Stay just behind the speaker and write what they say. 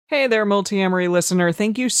Hey there, Multiamory listener.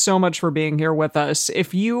 Thank you so much for being here with us.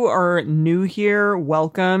 If you are new here,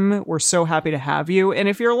 welcome. We're so happy to have you. And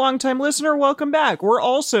if you're a longtime listener, welcome back. We're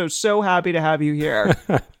also so happy to have you here.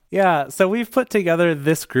 Yeah, so we've put together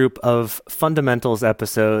this group of fundamentals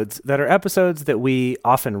episodes that are episodes that we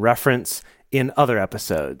often reference in other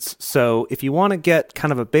episodes. So if you want to get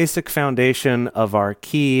kind of a basic foundation of our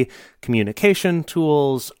key communication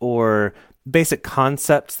tools or basic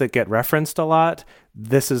concepts that get referenced a lot,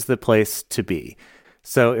 this is the place to be.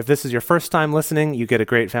 So if this is your first time listening, you get a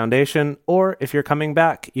great foundation, or if you're coming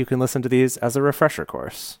back, you can listen to these as a refresher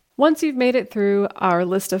course. Once you've made it through our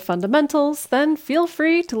list of fundamentals, then feel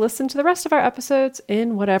free to listen to the rest of our episodes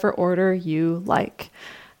in whatever order you like.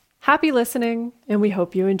 Happy listening, and we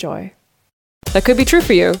hope you enjoy. That could be true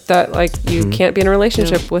for you, that you can't be in a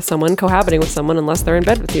relationship with someone, cohabiting with someone, unless they're in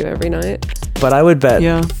bed with you every night. But I would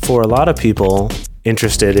bet for a lot of people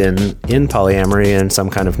interested in polyamory and some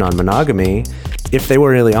kind of non-monogamy, if they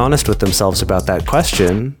were really honest with themselves about that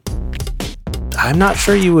question, I'm not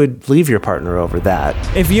sure you would leave your partner over that.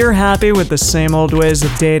 If you're happy with the same old ways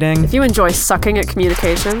of dating, If you enjoy sucking at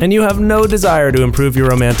communication, and you have no desire to improve your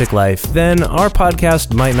romantic life, then our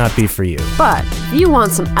podcast might not be for you. but if you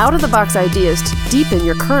want some out-of-the-box ideas to deepen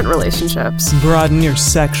your current relationships, broaden your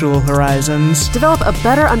sexual horizons, develop a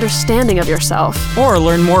better understanding of yourself, or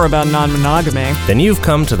learn more about non-monogamy, Then you've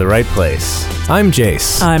come to the right place. I'm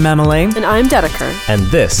Jace, I'm Emily. and I'm Dedeker. and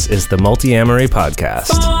this is the Multiamory Podcast.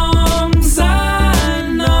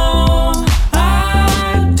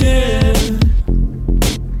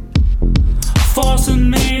 Forcing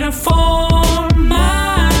me to form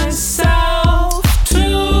myself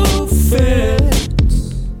to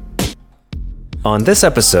fit. On this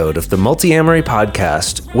episode of the Multiamory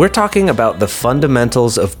Podcast, we're talking about the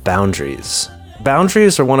fundamentals of boundaries.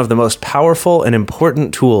 Boundaries are one of the most powerful and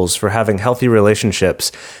important tools for having healthy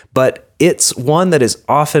relationships, but it's one that is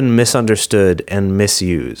often misunderstood and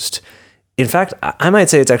misused. In fact, I might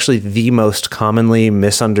say it's actually the most commonly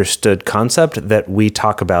misunderstood concept that we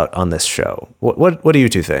talk about on this show. What do you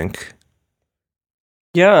two think?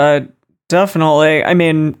 Yeah, definitely. I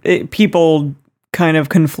mean, people kind of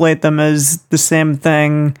conflate them as the same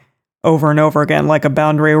thing over and over again, like a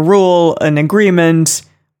boundary, a rule, an agreement.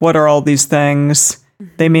 What are all these things?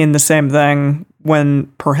 They mean the same thing when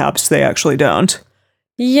perhaps they actually don't.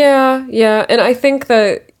 Yeah. And I think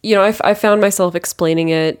that, I found myself explaining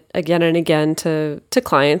it again and again to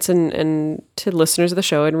clients and to listeners of the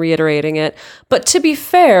show and reiterating it. But to be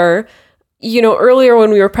fair, earlier when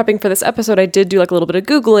we were prepping for this episode, I did do a little bit of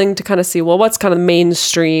Googling to kind of see, well, what's kind of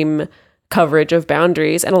mainstream coverage of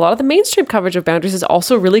boundaries. And a lot of the mainstream coverage of boundaries is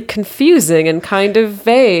also really confusing and kind of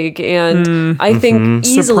vague. And I think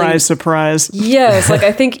easily... Surprise. Yes,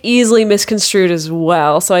 I think easily misconstrued as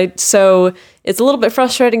well. So it's a little bit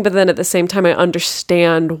frustrating, but then at the same time, I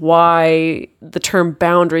understand why the term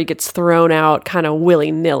boundary gets thrown out kind of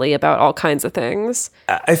willy-nilly about all kinds of things.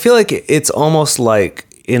 I feel like it's almost like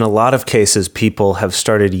in a lot of cases, people have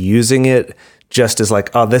started using it just as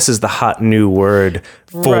oh, this is the hot new word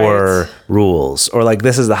for rules, or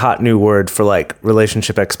this is the hot new word for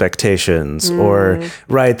relationship expectations, or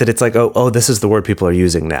that it's oh, this is the word people are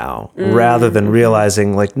using now, rather than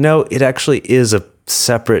realizing no, it actually is a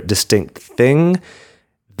separate, distinct thing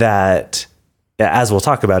that, as we'll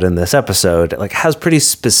talk about in this episode, has pretty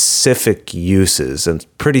specific uses and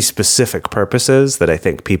pretty specific purposes that I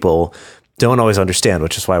think people don't always understand,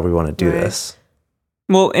 which is why we want to do this.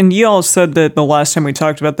 Well, and you all said that the last time we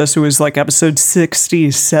talked about this, it was episode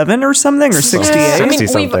 67 or something, or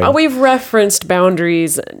 68? Yeah, we've referenced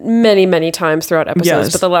boundaries many, many times throughout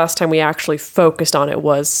episodes, but the last time we actually focused on it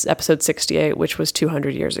was episode 68, which was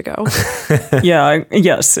 200 years ago.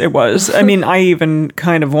 Yes, it was. I mean, I even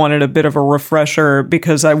kind of wanted a bit of a refresher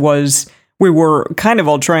because we were kind of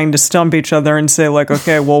all trying to stump each other and say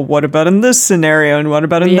okay, well, what about in this scenario and what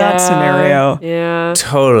about in that scenario? Yeah.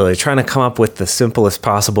 Totally. Trying to come up with the simplest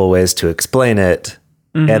possible ways to explain it.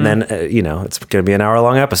 And then, it's going to be an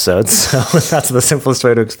hour-long episode, so that's the simplest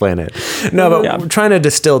way to explain it. No, but we're trying to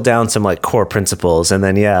distill down some core principles, and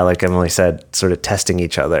then, like Emily said, sort of testing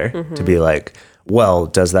each other to be well,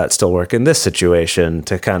 does that still work in this situation,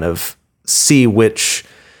 to kind of see which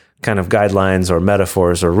kind of guidelines or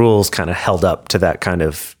metaphors or rules kind of held up to that kind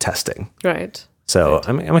of testing. Right. So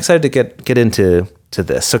I'm excited to get into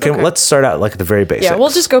this. So let's start out at the very basics. Yeah,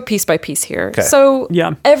 we'll just go piece by piece here. Okay. So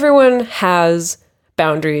everyone has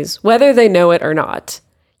boundaries, whether they know it or not.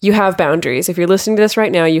 you have boundaries. If you're listening to this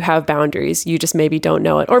right now, you have boundaries. You just maybe don't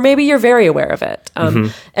know it, or maybe you're very aware of it.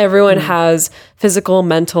 Everyone has physical,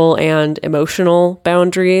 mental, and emotional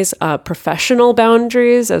boundaries, professional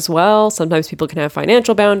boundaries as well. Sometimes people can have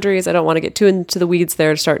financial boundaries. I don't want to get too into the weeds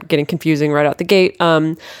there to start getting confusing right out the gate.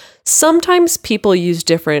 Sometimes people use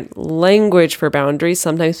different language for boundaries.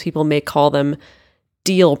 Sometimes people may call them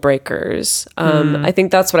deal breakers. I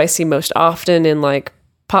think that's what I see most often in like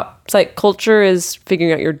pop psych culture, is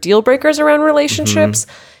figuring out your deal breakers around relationships.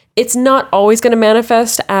 It's not always going to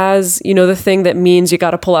manifest as, you know, the thing that means you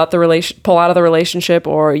got to pull out of the relationship,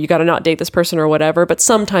 or you got to not date this person or whatever. But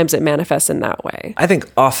sometimes it manifests in that way. I think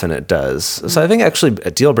often it does. So I think actually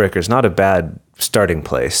a deal breaker is not a bad starting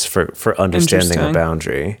place for understanding a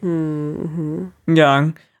boundary.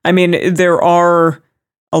 Yeah. I mean, there are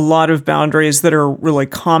a lot of boundaries that are really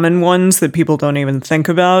common ones that people don't even think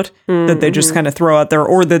about, that they just kind of throw out there,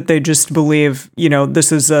 or that they just believe, you know,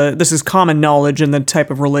 this is common knowledge in the type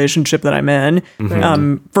of relationship that I'm in.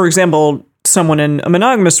 For example, someone in a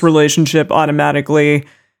monogamous relationship automatically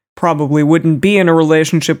probably wouldn't be in a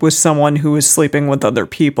relationship with someone who is sleeping with other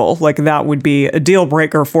people. Like, that would be a deal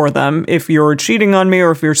breaker for them. If you're cheating on me,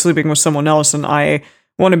 or if you're sleeping with someone else and I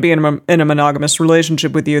want to be in a monogamous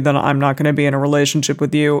relationship with you, then I'm not going to be in a relationship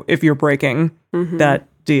with you if you're breaking that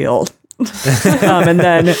deal. And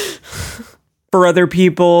then for other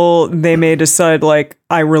people, they may decide, like,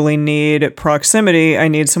 I really need proximity. I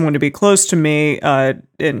need someone to be close to me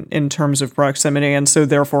in terms of proximity. And so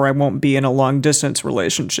therefore I won't be in a long distance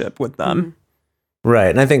relationship with them. Right.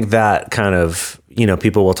 And I think that kind of, you know,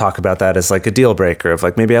 people will talk about that as like a deal breaker of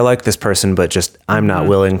like, maybe I like this person, but just I'm not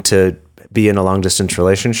willing to be in a long distance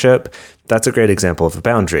relationship. That's a great example of a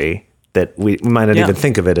boundary that we might not even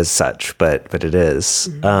think of it as such, but it is.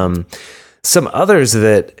 Some others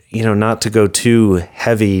that, you know, not to go too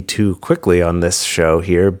heavy too quickly on this show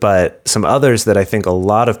here, but some others that I think a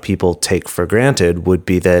lot of people take for granted would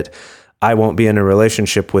be that I won't be in a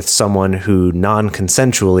relationship with someone who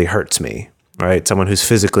non-consensually hurts me, right? Someone who's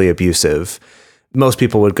physically abusive. Most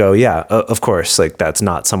people would go, yeah, of course, like that's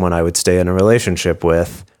not someone I would stay in a relationship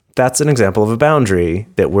with. That's an example of a boundary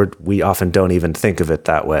that we often don't even think of it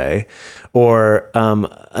that way. Or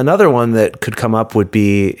another one that could come up would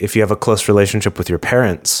be if you have a close relationship with your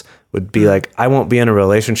parents, would be like, I won't be in a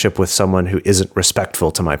relationship with someone who isn't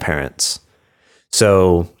respectful to my parents.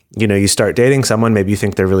 So, you know, you start dating someone, maybe you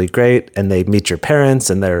think they're really great, and they meet your parents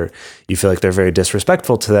and you feel like they're very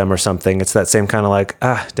disrespectful to them or something. It's that same kind of like,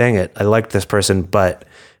 dang it, I liked this person, but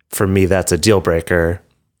for me, that's a deal breaker.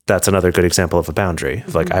 That's another good example of a boundary.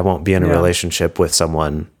 Like, I won't be in a relationship with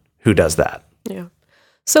someone who does that. Yeah.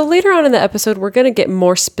 So later on in the episode, we're going to get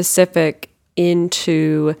more specific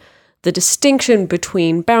into the distinction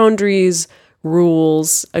between boundaries,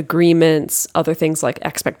 rules, agreements, other things like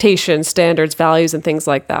expectations, standards, values, and things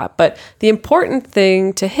like that. But the important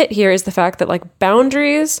thing to hit here is the fact that like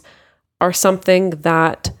boundaries are something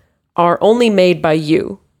that are only made by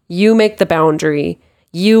you. You make the boundary,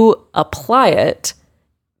 you apply it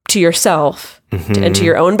to yourself and to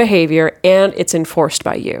your own behavior, and it's enforced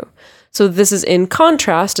by you. So this is in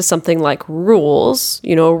contrast to something like rules.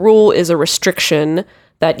 You know, a rule is a restriction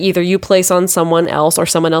that either you place on someone else or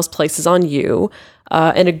someone else places on you.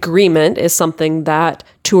 An agreement is something that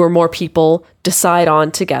two or more people decide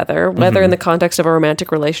on together, whether in the context of a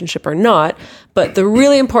romantic relationship or not. But the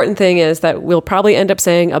really important thing is that we'll probably end up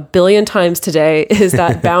saying 1 billion times today is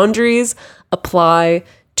that boundaries apply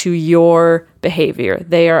to your behavior.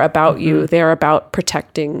 They are about you. They are about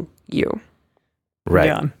protecting you. Right.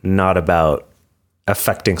 Yeah. Not about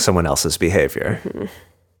affecting someone else's behavior.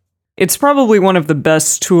 It's probably one of the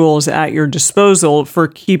best tools at your disposal for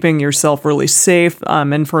keeping yourself really safe,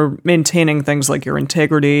 and for maintaining things like your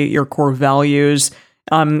integrity, your core values,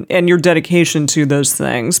 and your dedication to those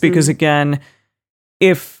things. Because again,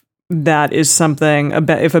 if that is something,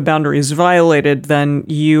 if a boundary is violated, then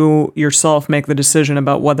you yourself make the decision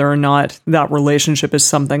about whether or not that relationship is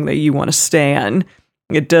something that you want to stay in.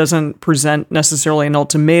 It doesn't present necessarily an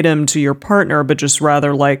ultimatum to your partner, but just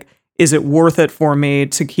rather like, is it worth it for me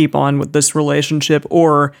to keep on with this relationship,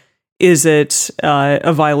 or is it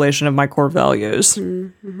a violation of my core values?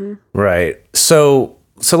 Right. So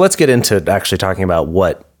let's get into actually talking about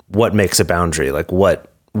what makes a boundary, like what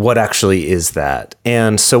actually is that.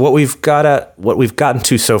 And so what we've gotten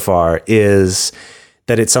to so far is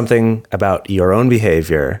that it's something about your own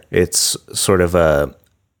behavior. It's sort of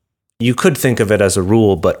you could think of it as a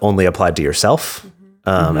rule, but only applied to yourself.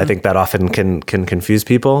 I think that often can confuse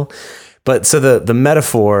people. But so the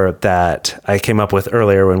metaphor that I came up with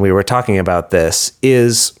earlier when we were talking about this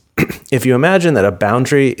is if you imagine that a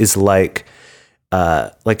boundary is like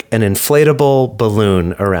like an inflatable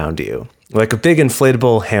balloon around you, like a big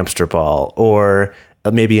inflatable hamster ball, or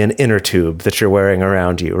maybe an inner tube that you're wearing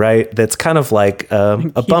around you, right? That's kind of like a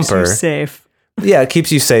bumper. You safe. Yeah, it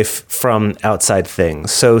keeps you safe from outside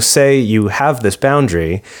things. So say you have this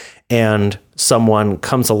boundary and someone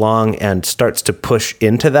comes along and starts to push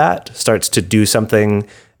into that, starts to do something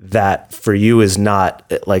that for you is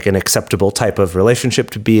not like an acceptable type of relationship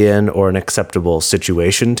to be in or an acceptable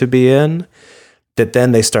situation to be in, that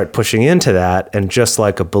then they start pushing into that. And just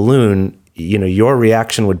like a balloon, you know, your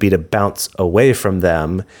reaction would be to bounce away from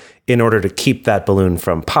them in order to keep that balloon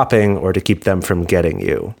from popping or to keep them from getting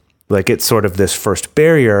you. Like it's sort of this first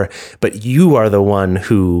barrier, but you are the one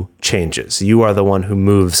who changes. You are the one who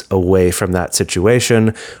moves away from that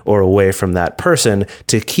situation or away from that person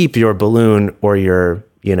to keep your balloon or your,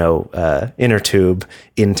 inner tube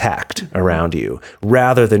intact around you,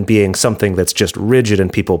 rather than being something that's just rigid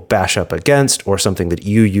and people bash up against, or something that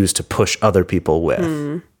you use to push other people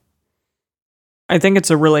with. I think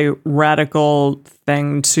it's a really radical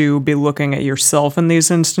thing to be looking at yourself in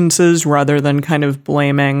these instances rather than kind of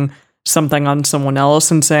blaming something on someone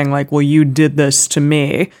else and saying like, well, you did this to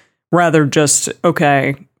me. Rather just,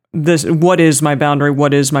 okay, what is my boundary?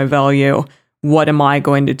 What is my value? What am I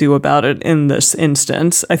going to do about it in this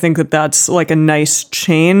instance? I think that that's like a nice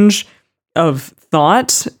change of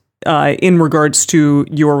thought in regards to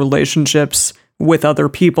your relationships with other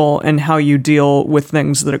people and how you deal with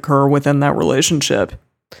things that occur within that relationship.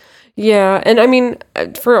 Yeah, and I mean,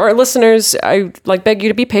 for our listeners, I beg you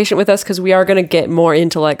to be patient with us because we are going to get more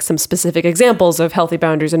into like some specific examples of healthy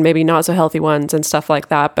boundaries and maybe not so healthy ones and stuff like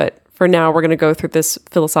that. But for now, we're going to go through this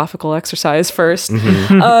philosophical exercise first.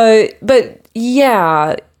 But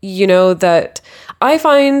yeah, that I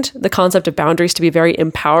find the concept of boundaries to be a very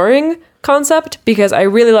empowering concept, because I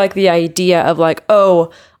really like the idea of like,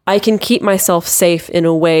 oh, I can keep myself safe in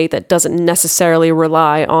a way that doesn't necessarily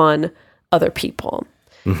rely on other people.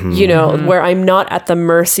 Where I'm not at the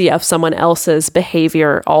mercy of someone else's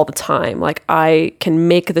behavior all the time. Like I can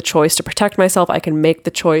make the choice to protect myself. I can make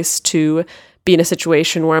the choice to be in a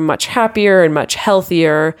situation where I'm much happier and much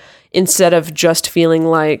healthier, instead of just feeling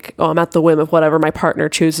like, oh, I'm at the whim of whatever my partner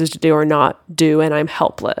chooses to do or not do, and I'm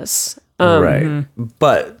helpless. Right.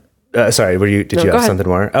 But sorry, did you have something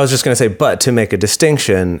more? I was just going to say, but to make a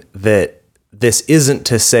distinction, that this isn't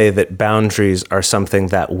to say that boundaries are something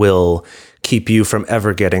that will keep you from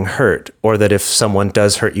ever getting hurt, or that if someone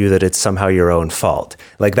does hurt you, that it's somehow your own fault.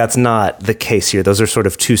 Like that's not the case here. Those are sort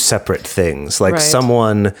of two separate things. Like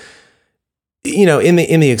someone, in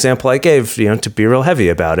the example I gave, to be real heavy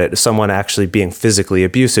about it, someone actually being physically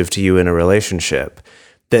abusive to you in a relationship,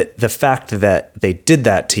 that the fact that they did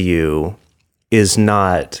that to you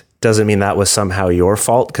doesn't mean that was somehow your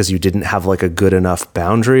fault because you didn't have like a good enough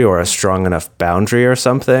boundary or a strong enough boundary or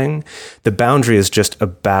something. The boundary is just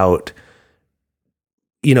about,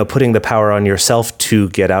 putting the power on yourself to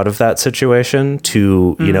get out of that situation,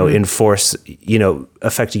 to, enforce,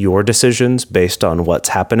 affect your decisions based on what's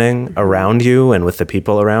happening around you and with the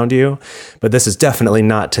people around you. But this is definitely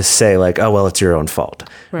not to say like, oh, well, it's your own fault,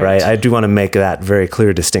 right? I do want to make that very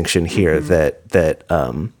clear distinction here that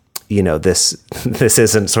this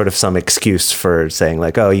isn't sort of some excuse for saying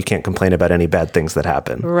like, oh, you can't complain about any bad things that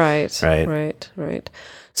happen. Right.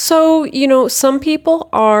 So, some people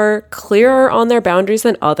are clearer on their boundaries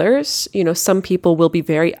than others. Some people will be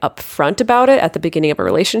very upfront about it at the beginning of a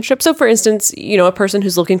relationship. So, for instance, a person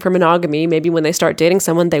who's looking for monogamy, maybe when they start dating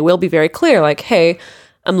someone, they will be very clear, like, hey,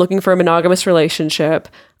 I'm looking for a monogamous relationship.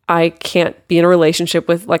 I can't be in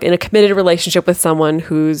a committed relationship with someone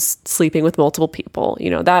who's sleeping with multiple people.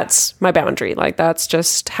 That's my boundary. Like, that's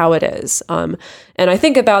just how it is. And I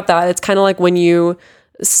think about that. It's kind of like when you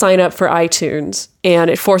sign up for iTunes and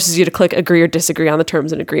it forces you to click agree or disagree on the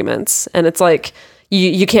terms and agreements. And it's like,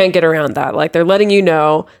 you can't get around that. Like they're letting you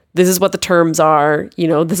know, this is what the terms are,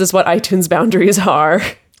 this is what iTunes boundaries are.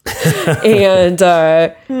 And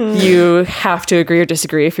you have to agree or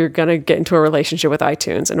disagree if you're going to get into a relationship with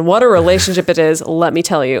iTunes. And what a relationship it is, let me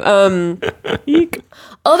tell you.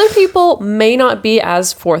 Other people may not be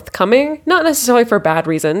as forthcoming, not necessarily for bad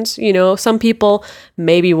reasons. Some people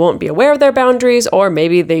maybe won't be aware of their boundaries, or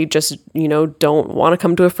maybe they just, don't want to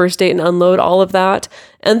come to a first date and unload all of that.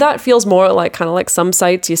 And that feels more like kind of like some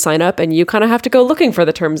sites you sign up and you kind of have to go looking for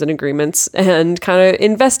the terms and agreements and kind of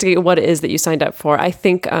investigate what it is that you signed up for. I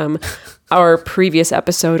think our previous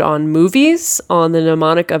episode on movies, on the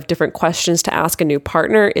mnemonic of different questions to ask a new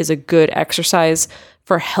partner, is a good exercise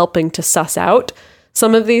for helping to suss out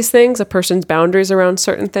some of these things, a person's boundaries around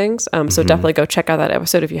certain things. So definitely go check out that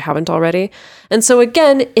episode if you haven't already. And so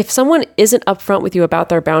again, if someone isn't upfront with you about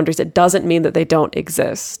their boundaries, it doesn't mean that they don't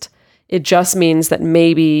exist. It just means that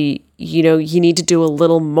maybe, you need to do a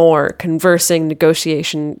little more conversing,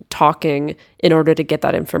 negotiation, talking in order to get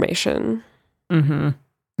that information.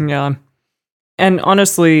 Mm-hmm. Yeah. And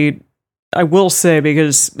honestly, I will say,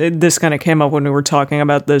 because this kind of came up when we were talking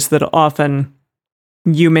about this, that often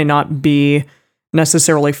you may not be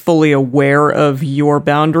necessarily fully aware of your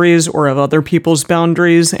boundaries or of other people's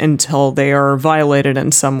boundaries until they are violated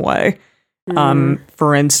in some way.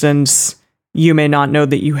 For instance, you may not know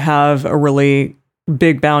that you have a really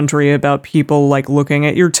big boundary about people like looking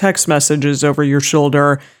at your text messages over your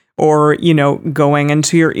shoulder, or, going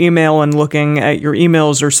into your email and looking at your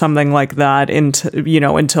emails or something like that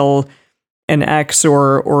until an ex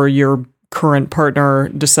or your current partner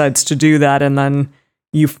decides to do that, and then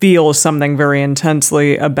you feel something very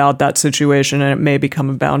intensely about that situation, and it may become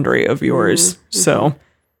a boundary of yours. So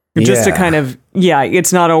just to kind of,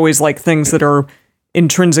 it's not always like things that are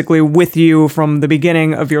intrinsically with you from the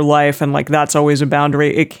beginning of your life, and like that's always a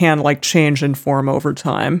boundary. It can like change and form over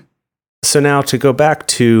time. So now to go back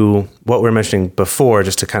to what we were mentioning before,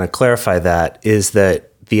 just to kind of clarify that, is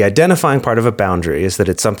that the identifying part of a boundary is that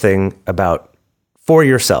it's something about for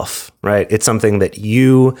yourself, right? It's something that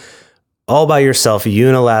you all by yourself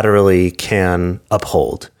unilaterally can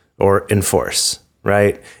uphold or enforce,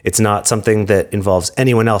 right? It's not something that involves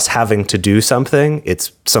anyone else having to do something.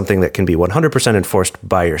 It's something that can be 100% enforced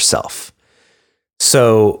by yourself.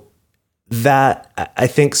 So that, I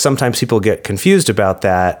think sometimes people get confused about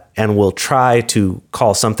that and will try to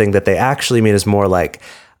call something that they actually mean is more like,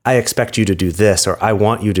 I expect you to do this, or I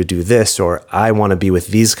want you to do this, or I want to be with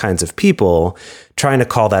these kinds of people, trying to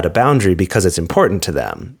call that a boundary because it's important to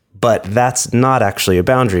them. But that's not actually a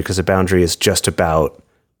boundary, because a boundary is just about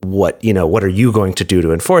what are you going to do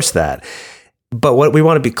to enforce that? But what we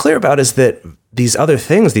want to be clear about is that these other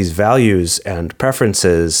things, these values and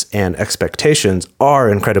preferences and expectations are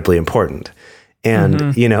incredibly important.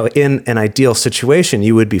 And, in an ideal situation,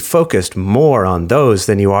 you would be focused more on those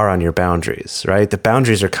than you are on your boundaries, right? The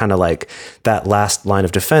boundaries are kind of like that last line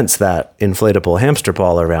of defense, that inflatable hamster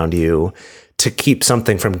ball around you, to keep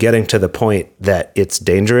something from getting to the point that it's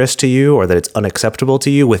dangerous to you or that it's unacceptable to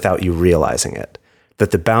you without you realizing it, that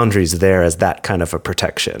the boundary's there as that kind of a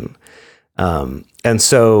protection. And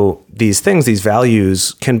so these things, these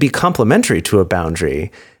values can be complementary to a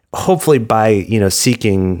boundary. Hopefully by,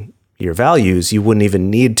 seeking your values, you wouldn't even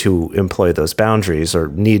need to employ those boundaries or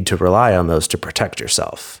need to rely on those to protect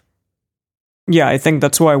yourself. Yeah, I think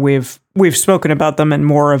that's why we've spoken about them in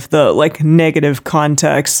more of the like negative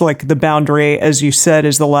context, like the boundary, as you said,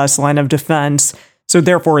 is the last line of defense. So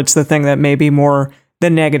therefore it's the thing that may be more the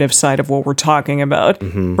negative side of what we're talking about.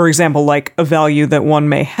 For example, like a value that one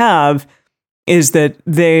may have is that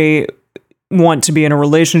they want to be in a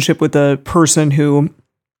relationship with a person who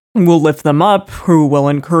will lift them up, who will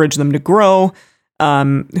encourage them to grow,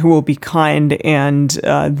 who will be kind and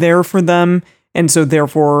there for them. And so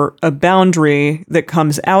therefore a boundary that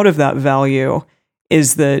comes out of that value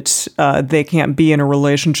is that they can't be in a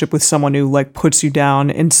relationship with someone who like puts you down,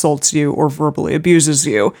 insults you, or verbally abuses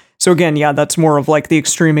you. So again, that's more of like the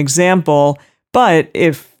extreme example. But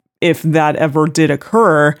if that ever did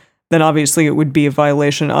occur, then obviously it would be a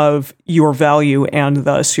violation of your value and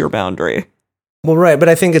thus your boundary. Well, right. But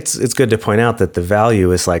I think it's good to point out that the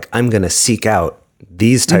value is like, I'm going to seek out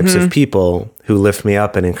these types of people who lift me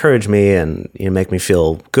up and encourage me and make me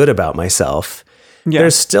feel good about myself. Yeah.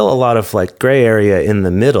 There's still a lot of like gray area in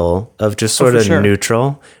the middle of just sort of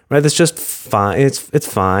neutral, right? That's just fine. It's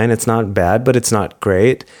fine. It's not bad, but it's not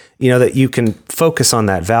great. That you can focus on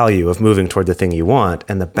that value of moving toward the thing you want.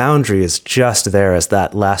 And the boundary is just there as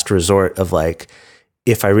that last resort of like,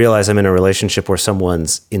 if I realize I'm in a relationship where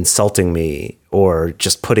someone's insulting me or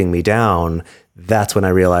just putting me down, that's when I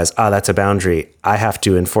realize, that's a boundary. I have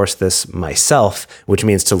to enforce this myself, which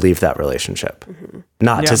means to leave that relationship.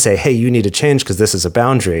 Not to say, hey, you need to change because this is a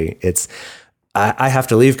boundary. It's, I have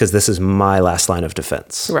to leave because this is my last line of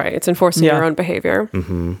defense. Right. It's enforcing your own behavior.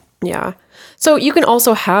 Yeah. So you can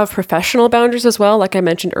also have professional boundaries as well, like I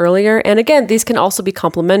mentioned earlier. And again, these can also be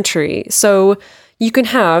complementary. So you can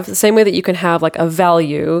have the same way that you can have like a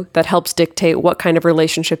value that helps dictate what kind of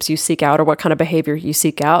relationships you seek out or what kind of behavior you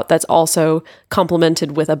seek out. That's also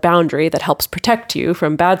complemented with a boundary that helps protect you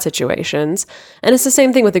from bad situations. And it's the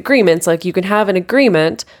same thing with agreements. Like you can have an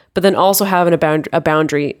agreement, but then also have a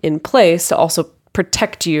boundary in place to also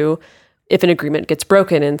protect you if an agreement gets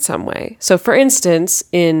broken in some way. So for instance,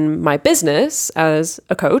 in my business as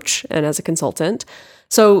a coach and as a consultant,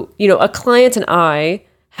 So, you know, a client and I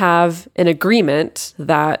have an agreement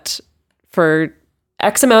that for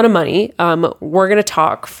X amount of money, we're going to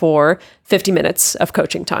talk for 50 minutes of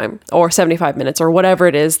coaching time or 75 minutes or whatever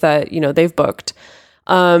it is that, you know, they've booked.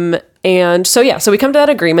 And so, yeah, so we come to that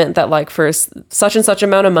agreement that like for such and such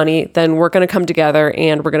amount of money, then we're going to come together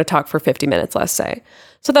and we're going to talk for 50 minutes, let's say.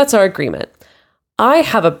 So that's our agreement. I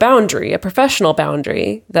have a boundary, a professional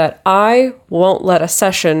boundary, that I won't let a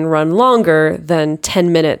session run longer than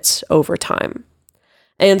 10 minutes over time.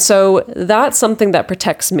 And so that's something that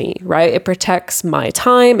protects me, right? It protects my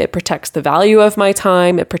time. It protects the value of my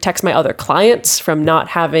time. It protects my other clients from not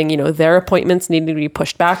having, you know, their appointments needing to be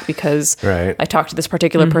pushed back because I talked to this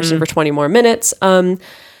particular person for 20 more minutes.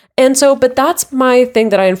 And so, but that's my thing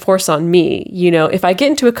that I enforce on me. You know, if I get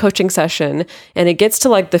into a coaching session and it gets to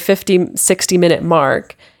like the 50, 60 minute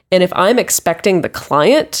mark, and if I'm expecting the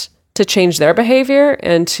client to change their behavior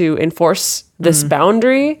and to enforce this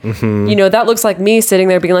boundary, you know, that looks like me sitting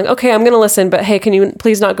there being like, okay, I'm going to listen, but hey, can you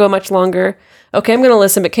please not go much longer? Okay, I'm going to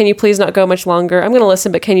listen, but can you please not go much longer? I'm going to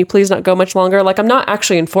listen, but can you please not go much longer? Like, I'm not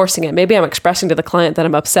actually enforcing it. Maybe I'm expressing to the client that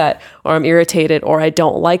I'm upset or I'm irritated or I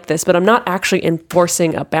don't like this, but I'm not actually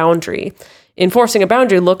enforcing a boundary. Enforcing a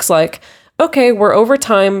boundary looks like, okay, we're over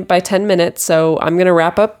time by 10 minutes, so I'm going to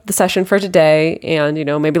wrap up the session for today, and, you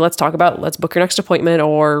know, maybe let's book your next appointment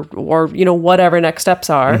or, you know, whatever next steps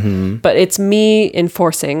are. But it's me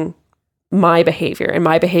enforcing my behavior, and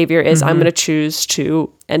my behavior is I'm going to choose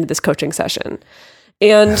to end this coaching session.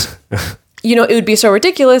 And, you know, it would be so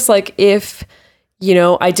ridiculous, like, if, you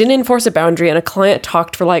know, I didn't enforce a boundary and a client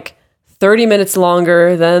talked for like 30 minutes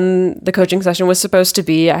longer than the coaching session was supposed to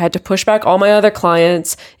be. I had to push back all my other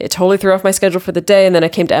clients. It totally threw off my schedule for the day. And then I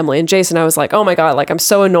came to Emily and Jason. I was like, oh my God, like, I'm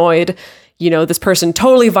so annoyed. You know, this person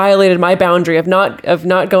totally violated my boundary of not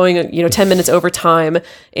going, you know, 10 minutes over time,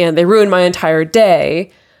 and they ruined my entire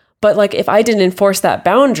day. But like, if I didn't enforce that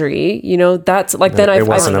boundary, you know, that's like, then it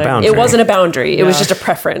wasn't a boundary. It wasn't a boundary. It was just a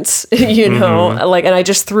preference, you know, like, and I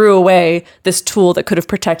just threw away this tool that could have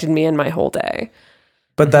protected me in my whole day.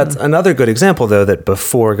 But that's another good example, though, that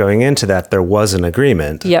before going into that, there was an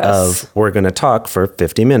agreement of we're going to talk for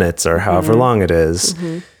 50 minutes or however long it is.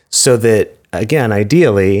 So that, again,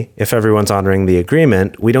 ideally, if everyone's honoring the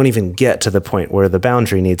agreement, we don't even get to the point where the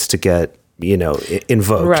boundary needs to get, you know,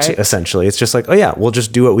 invoked, essentially. It's just like, oh yeah, we'll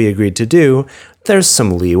just do what we agreed to do. There's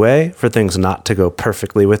some leeway for things not to go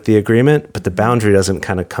perfectly with the agreement, but the boundary doesn't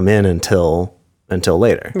kind of come in until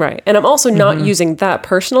later. Right. And I'm also not using that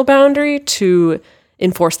personal boundary to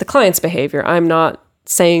enforce the client's behavior. I'm not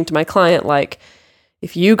saying to my client, like,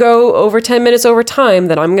 if you go over 10 minutes over time,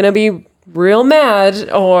 then I'm going to be real mad.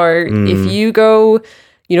 Or if you go,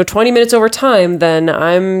 you know, 20 minutes over time, then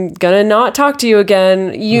I'm going to not talk to you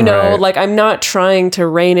again. You know, like, I'm not trying to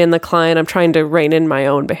rein in the client. I'm trying to rein in my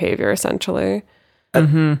own behavior, essentially. I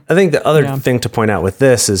think the other thing to point out with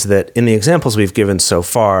this is that in the examples we've given so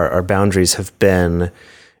far, our boundaries have been,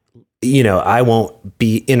 you know, I won't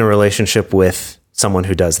be in a relationship with someone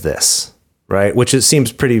who does this, right? Which it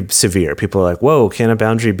seems pretty severe. People are like, whoa, can a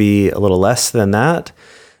boundary be a little less than that?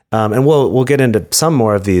 And we'll get into some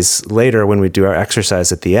more of these later when we do our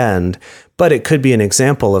exercise at the end, but it could be an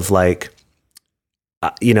example of like,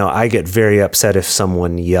 you know, I get very upset if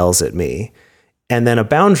someone yells at me. And then a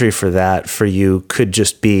boundary for that for you could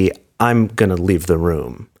just be, I'm going to leave the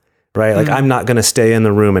room, right? Like, I'm not going to stay in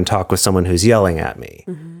the room and talk with someone who's yelling at me.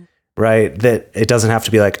 Right? That it doesn't have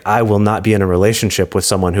to be like, I will not be in a relationship with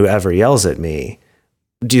someone who ever yells at me.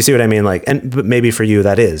 Do you see what I mean? Like, but maybe for you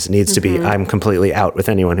that needs to be, I'm completely out with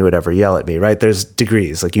anyone who would ever yell at me, right? There's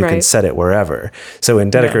degrees, like you can set it wherever. So in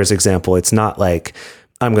Dedeker's example, it's not like,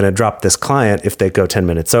 I'm going to drop this client if they go 10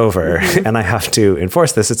 minutes over and I have to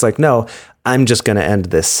enforce this. It's like, no, I'm just going to end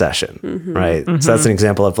this session. Right. So that's an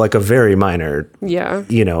example of like a very minor,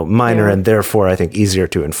 you know, and therefore I think easier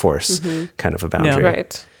to enforce kind of a boundary.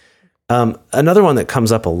 Right. Another one that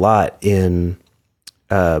comes up a lot in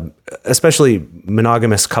especially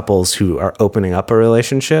monogamous couples who are opening up a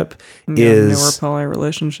relationship is newer poly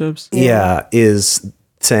relationships. Is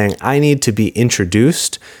saying, I need to be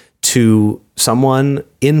introduced to someone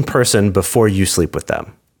in person before you sleep with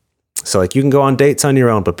them. So like, you can go on dates on your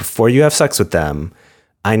own, but before you have sex with them,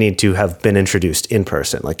 I need to have been introduced in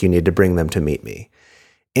person. Like, you need to bring them to meet me.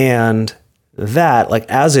 And that, like,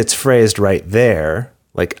 as it's phrased right there,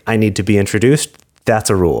 like, I need to be introduced, that's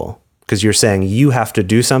a rule. Because you're saying you have to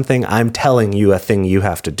do something. I'm telling you a thing you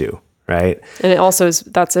have to do, right? And it also is,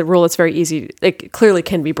 that's a rule that's very easy. It clearly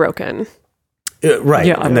can be broken. Right.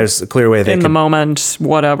 Yeah. And there's a clear way they in the moment,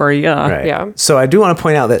 whatever. Yeah. Right. Yeah. So I do want to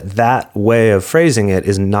point out that way of phrasing it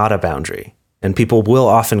is not a boundary. And people will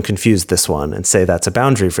often confuse this one and say that's a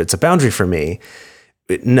boundary it's a boundary for me.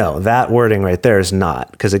 No, that wording right there is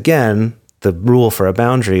not. Because again, the rule for a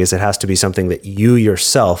boundary is it has to be something that you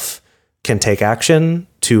yourself can take action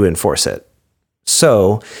to enforce it.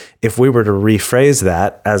 So if we were to rephrase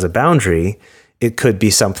that as a boundary, it could be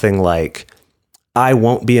something like, I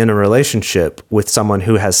won't be in a relationship with someone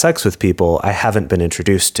who has sex with people I haven't been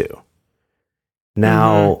introduced to.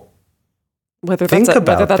 Now, whether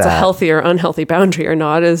that's a healthy or unhealthy boundary or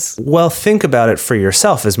not is... Well, think about it for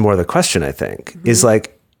yourself is more the question, I think. Is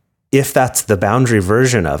like, if that's the boundary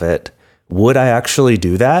version of it, would I actually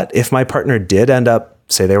do that? If my partner did end up,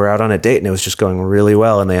 say they were out on a date and it was just going really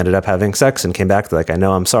well and they ended up having sex and came back, they're like, I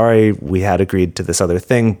know, I'm sorry, we had agreed to this other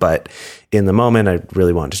thing, but in the moment I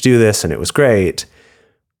really wanted to do this and it was great.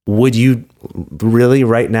 Would you really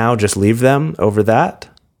right now just leave them over that?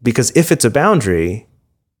 Because if it's a boundary,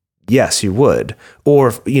 yes, you would.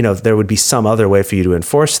 Or, there would be some other way for you to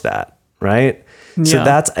enforce that, right? Yeah. So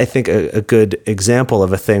that's, I think, a good example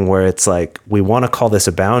of a thing where it's like, we want to call this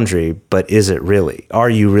a boundary, but is it really? Are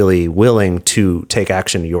you really willing to take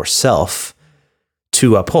action yourself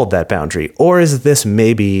to uphold that boundary? Or is this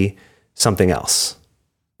maybe something else?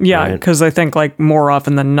 Yeah, because I think like more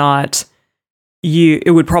often than not,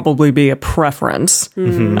 it would probably be a preference.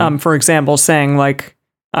 For example, saying like,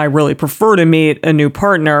 I really prefer to meet a new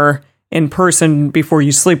partner in person before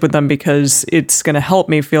you sleep with them because it's going to help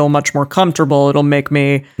me feel much more comfortable. It'll make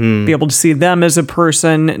me be able to see them as a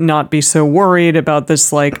person, not be so worried about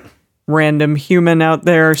this like random human out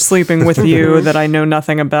there sleeping with you that I know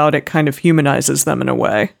nothing about. It kind of humanizes them in a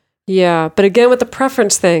way. Yeah. But again, with the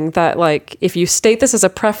preference thing, that like, if you state this as a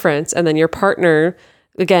preference and then your partner,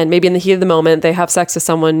 again, maybe in the heat of the moment, they have sex with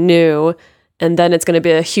someone new, and then it's going to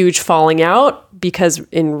be a huge falling out because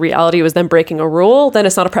in reality it was them breaking a rule, then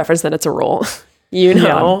it's not a preference, then it's a rule.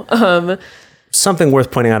 Yeah. Something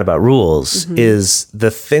worth pointing out about rules is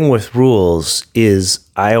the thing with rules is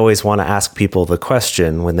I always want to ask people the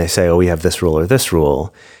question when they say, oh, we have this rule or this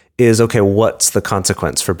rule, is, okay, what's the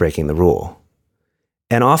consequence for breaking the rule?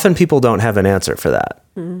 And often people don't have an answer for that.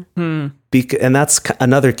 And that's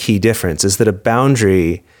another key difference, is that a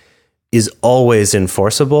boundary is always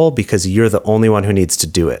enforceable because you're the only one who needs to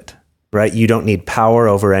do it, right? You don't need power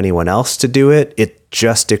over anyone else to do it. It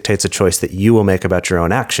just dictates a choice that you will make about your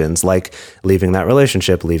own actions, like leaving that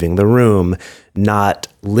relationship, leaving the room, not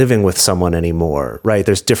living with someone anymore, right?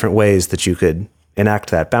 There's different ways that you could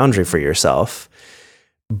enact that boundary for yourself.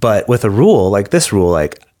 But with a rule like this rule,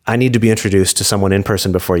 like I need to be introduced to someone in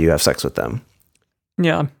person before you have sex with them.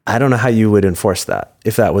 Yeah. I don't know how you would enforce that.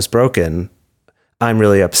 If that was broken, I'm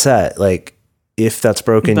really upset. Like, if that's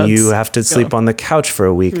broken, you have to sleep on the couch for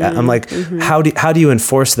a week. I'm like, how do you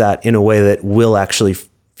enforce that in a way that will actually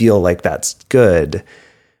feel like that's good?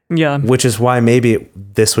 Yeah. Which is why maybe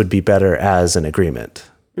this would be better as an agreement.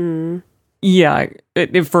 Yeah.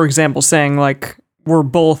 If, for example, saying like, we're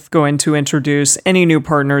both going to introduce any new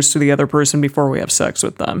partners to the other person before we have sex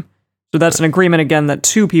with them. So that's an agreement, again, that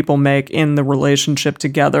two people make in the relationship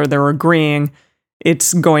together. They're agreeing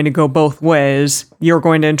it's going to go both ways. You're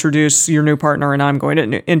going to introduce your new partner and I'm going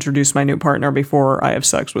to introduce my new partner before I have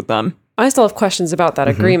sex with them. I still have questions about that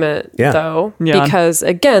agreement, though, Yeah. because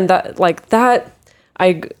again,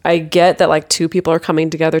 I get that like two people are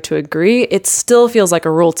coming together to agree. It still feels like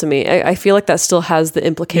a rule to me. I feel like that still has the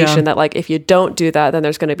implication that like, if you don't do that, then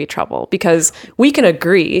there's going to be trouble, because we can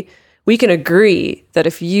agree that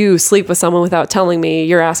if you sleep with someone without telling me,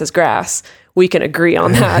 your ass is grass. We can agree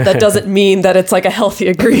on that. That doesn't mean that it's like a healthy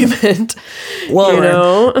agreement.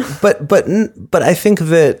 Well, but I think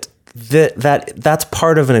that's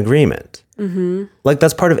part of an agreement. Like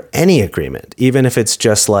that's part of any agreement, even if it's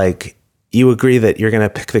just like you agree that you're going to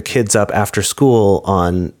pick the kids up after school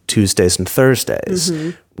on Tuesdays and Thursdays,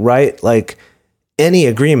 right? Like any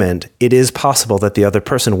agreement, it is possible that the other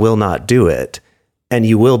person will not do it. And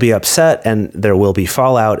you will be upset and there will be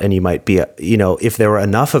fallout, and you might be, if there were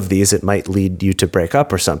enough of these, it might lead you to break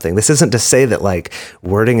up or something. This isn't to say that like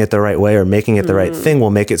wording it the right way or making it the right thing will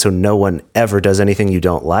make it so no one ever does anything you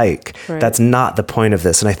don't like. Right. That's not the point of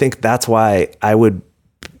this. And I think that's why I would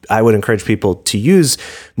encourage people to use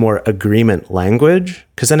more agreement language,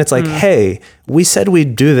 because then it's like, hey, we said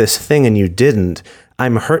we'd do this thing and you didn't.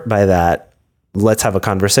 I'm hurt by that. Let's have a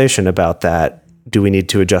conversation about that. Do we need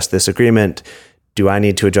to adjust this agreement? Do I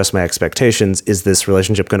need to adjust my expectations? Is this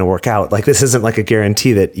relationship going to work out? Like, this isn't like a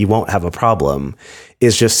guarantee that you won't have a problem.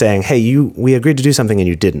 It's just saying, hey, we agreed to do something and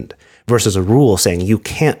you didn't, versus a rule saying you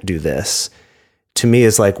can't do this. To me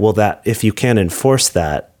is like, well, that if you can't enforce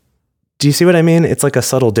that, Do you see what I mean? It's like a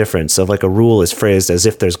subtle difference of like a rule is phrased as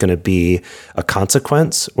if there's going to be a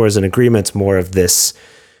consequence, whereas an agreement's more of this.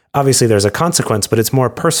 Obviously, there's a consequence, but it's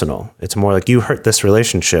more personal. It's more like you hurt this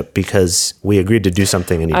relationship because we agreed to do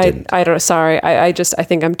something and you didn't. I don't. Sorry, I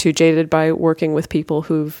think I'm too jaded by working with people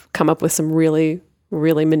who've come up with some really,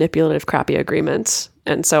 really manipulative, crappy agreements,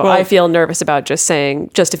 and so I feel nervous about just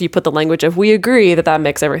saying, just if you put the language of "we agree," that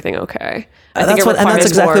makes everything okay. I think that's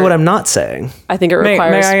exactly what I'm not saying. I think it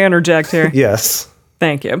requires. May I interject here? Yes.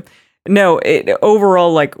 Thank you. No,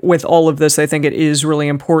 overall, like with all of this, I think it is really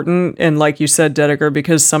important. And like you said, Dedeker,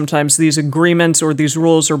 because sometimes these agreements or these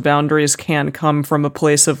rules or boundaries can come from a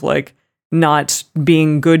place of like not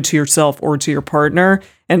being good to yourself or to your partner.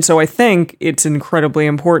 And so I think it's incredibly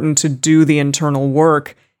important to do the internal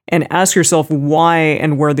work and ask yourself why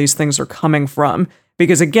and where these things are coming from.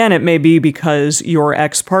 Because again, it may be because your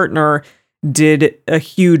ex-partner did a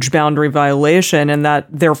huge boundary violation and that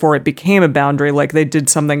therefore it became a boundary, like they did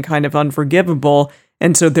something kind of unforgivable.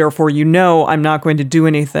 And so therefore, I'm not going to do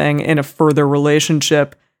anything in a further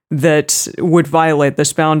relationship that would violate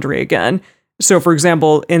this boundary again. So for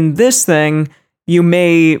example, in this thing, you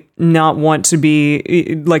may not want to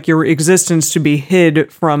be like your existence to be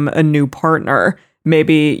hid from a new partner.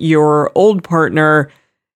 Maybe your old partner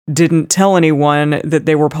didn't tell anyone that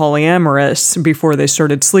they were polyamorous before they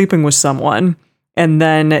started sleeping with someone. And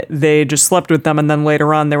then they just slept with them. And then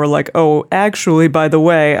later on, they were like, oh, actually, by the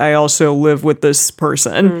way, I also live with this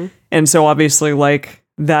person. And so obviously, like,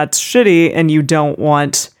 that's shitty and you don't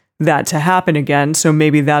want that to happen again. So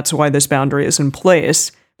maybe that's why this boundary is in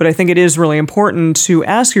place. But I think it is really important to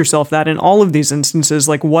ask yourself that in all of these instances,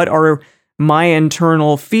 like, what are my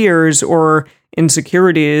internal fears or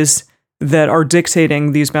insecurities that are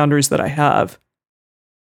dictating these boundaries that I have?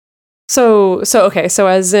 So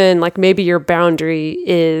as in, like, maybe your boundary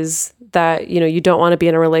is that, you don't want to be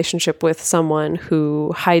in a relationship with someone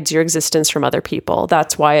who hides your existence from other people.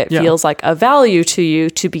 That's why it feels like a value to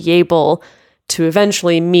you to be able to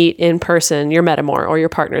eventually meet in person your metamor or your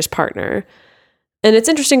partner's partner. And it's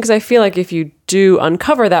interesting because I feel like if you do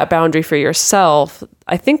uncover that boundary for yourself,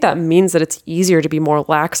 I think that means that it's easier to be more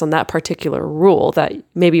lax on that particular rule. That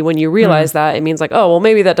maybe when you realize that, it means like, oh, well,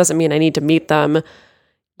 maybe that doesn't mean I need to meet them,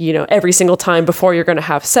 every single time before you're going to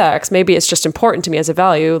have sex. Maybe it's just important to me as a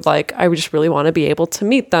value. Like, I would just really want to be able to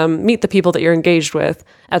meet the people that you're engaged with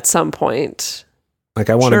at some point. Like,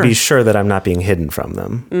 I want to be sure that I'm not being hidden from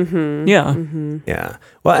them. Mm-hmm. Yeah. Mm-hmm. Yeah.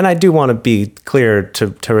 Well, and I do want to be clear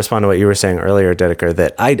to respond to what you were saying earlier, Dedeker,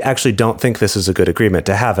 that I actually don't think this is a good agreement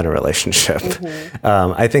to have in a relationship. Mm-hmm.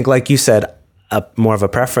 I think, like you said, more of a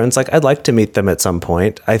preference. Like, I'd like to meet them at some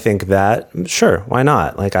point. I think that, sure, why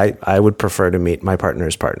not? Like, I would prefer to meet my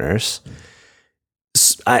partner's partners.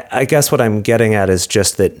 I guess what I'm getting at is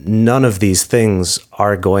just that none of these things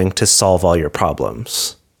are going to solve all your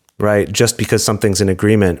problems. Right? Just because something's an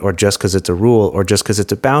agreement or just because it's a rule or just because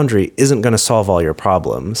it's a boundary isn't going to solve all your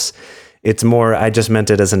problems. It's more, I just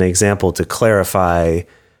meant it as an example to clarify,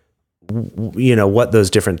 what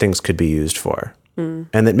those different things could be used for.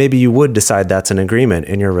 And that maybe you would decide that's an agreement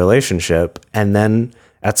in your relationship. And then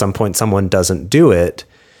at some point someone doesn't do it.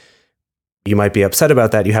 You might be upset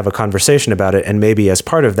about that. You have a conversation about it. And maybe as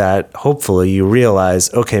part of that, hopefully you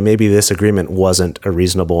realize, okay, maybe this agreement wasn't a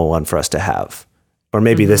reasonable one for us to have. Or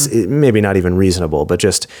maybe maybe not even reasonable, but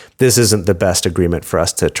just this isn't the best agreement for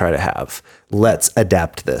us to try to have. Let's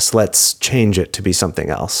adapt this. Let's change it to be something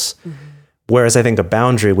else. Whereas I think a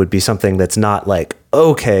boundary would be something that's not like,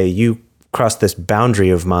 okay, you crossed this boundary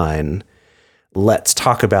of mine. Let's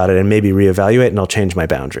talk about it and maybe reevaluate and I'll change my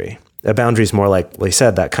boundary. A boundary is more like we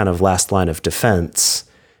said, that kind of last line of defense.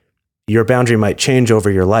 Your boundary might change over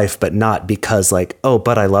your life, but not because like, oh,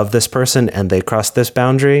 but I love this person and they crossed this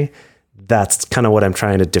boundary. That's kind of what I'm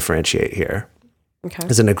trying to differentiate here. Okay.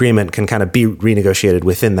 As an agreement can kind of be renegotiated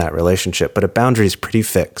within that relationship, but a boundary is pretty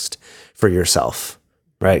fixed for yourself,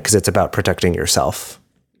 right? Because it's about protecting yourself.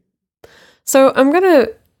 So I'm going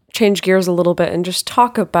to change gears a little bit and just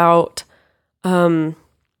talk about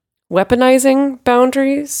weaponizing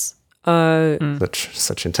boundaries.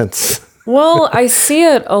 Such intense. Well, I see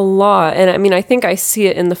it a lot. And I mean, I think I see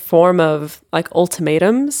it in the form of like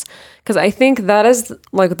ultimatums. Because I think that is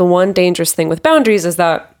like the one dangerous thing with boundaries is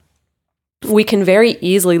that we can very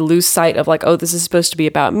easily lose sight of like, oh, this is supposed to be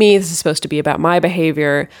about me. This is supposed to be about my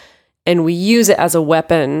behavior. And we use it as a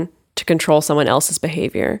weapon to control someone else's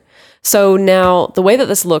behavior. So now the way that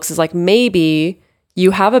this looks is like maybe you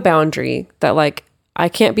have a boundary that like, I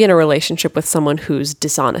can't be in a relationship with someone who's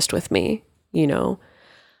dishonest with me,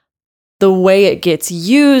 The way it gets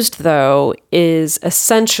used, though, is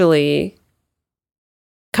essentially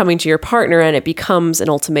coming to your partner and it becomes an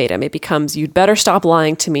ultimatum. It becomes, you'd better stop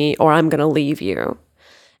lying to me or I'm going to leave you.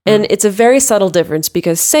 And it's a very subtle difference,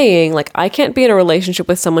 because saying, like, I can't be in a relationship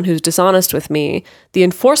with someone who's dishonest with me, the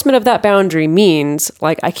enforcement of that boundary means,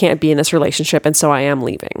 like, I can't be in this relationship and so I am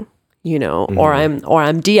leaving, you know, or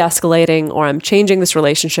I'm de-escalating, or I'm changing this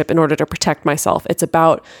relationship in order to protect myself. It's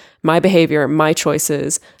about my behavior, my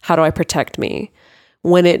choices. How do I protect me?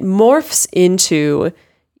 When it morphs into,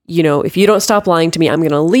 you know, if you don't stop lying to me, I'm going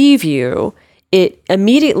to leave you, it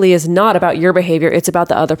immediately is not about your behavior. It's about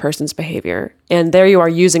the other person's behavior. And there you are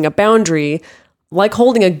using a boundary, like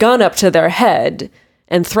holding a gun up to their head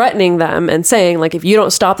and threatening them and saying, like, if you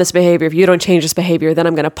don't stop this behavior, if you don't change this behavior, then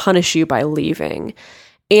I'm going to punish you by leaving.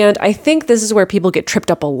 And I think this is where people get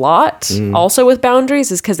tripped up a lot also with boundaries,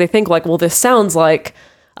 is because they think, like, well, this sounds like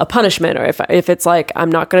a punishment, or if it's like, I'm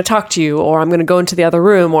not going to talk to you, or I'm going to go into the other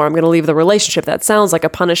room, or I'm going to leave the relationship, that sounds like a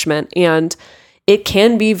punishment. And it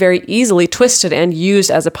can be very easily twisted and used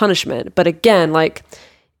as a punishment. But again, like,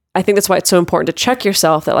 I think that's why it's so important to check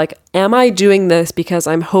yourself that, like, am I doing this because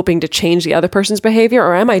I'm hoping to change the other person's behavior,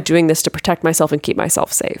 or am I doing this to protect myself and keep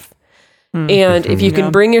myself safe? And if you can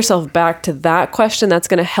bring yourself back to that question, that's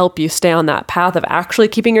going to help you stay on that path of actually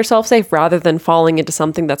keeping yourself safe, rather than falling into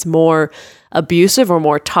something that's more abusive or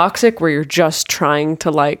more toxic, where you're just trying to,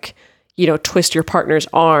 like, you know, twist your partner's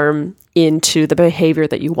arm into the behavior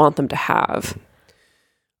that you want them to have.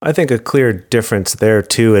 I think a clear difference there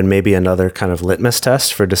too, and maybe another kind of litmus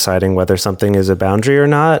test for deciding whether something is a boundary or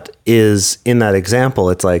not, is in that example,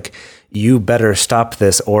 it's like, you better stop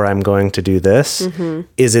this or I'm going to do this,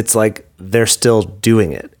 is it's like they're still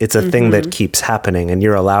doing it. It's a thing that keeps happening and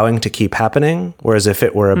you're allowing to keep happening. Whereas if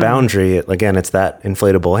it were a boundary, again, it's that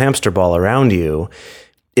inflatable hamster ball around you.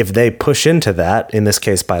 If they push into that, in this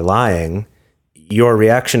case by lying, your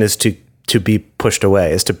reaction is to be pushed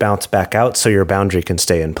away, is to bounce back out so your boundary can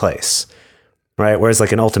stay in place, right? Whereas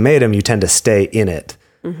like an ultimatum, you tend to stay in it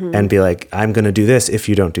and be like, I'm going to do this if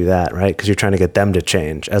you don't do that, right? Because you're trying to get them to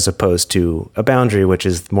change, as opposed to a boundary, which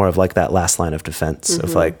is more of like that last line of defense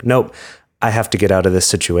of like, nope, I have to get out of this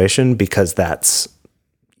situation because that's,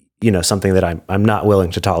 you know, something that I'm not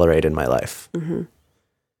willing to tolerate in my life.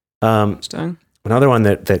 Another one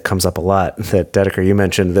that comes up a lot, that Dedeker, you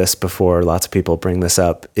mentioned this before, lots of people bring this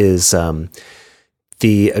up, is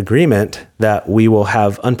the agreement that we will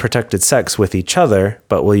have unprotected sex with each other,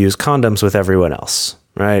 but we'll use condoms with everyone else,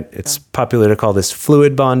 right? It's popular to call this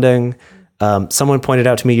fluid bonding. Someone pointed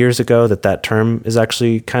out to me years ago that term is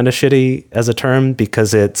actually kind of shitty as a term,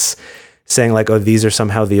 because it's saying like, oh, these are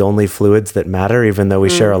somehow the only fluids that matter, even though we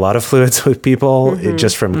share a lot of fluids with people,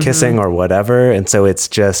 just from kissing or whatever. And so it's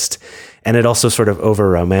just... And it also sort of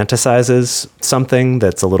over romanticizes something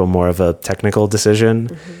that's a little more of a technical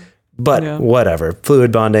decision. But whatever,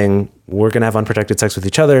 fluid bonding, we're going to have unprotected sex with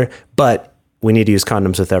each other, but we need to use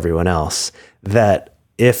condoms with everyone else. That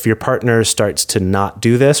if your partner starts to not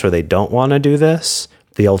do this, or they don't want to do this,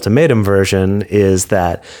 the ultimatum version is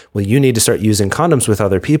that, well, you need to start using condoms with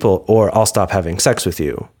other people, or I'll stop having sex with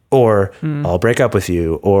you, or I'll break up with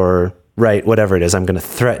you, or right, whatever it is, I'm going to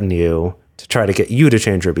threaten you to try to get you to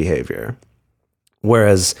change your behavior.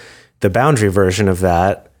 Whereas the boundary version of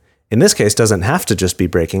that, in this case, doesn't have to just be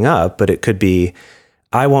breaking up, but it could be,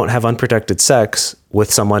 I won't have unprotected sex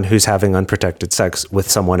with someone who's having unprotected sex with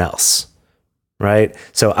someone else, right?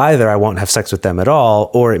 So either I won't have sex with them at all,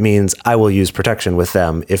 or it means I will use protection with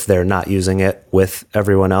them if they're not using it with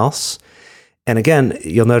everyone else. And again,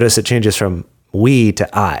 you'll notice it changes from we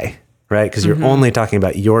to I, right? Because you're only talking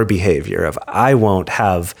about your behavior of, I won't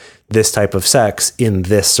have this type of sex in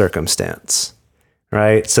this circumstance,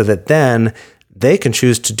 right? So that then they can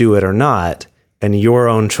choose to do it or not, and your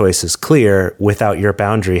own choice is clear without your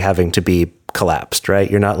boundary having to be collapsed, right?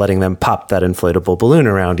 You're not letting them pop that inflatable balloon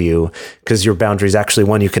around you, because your boundary is actually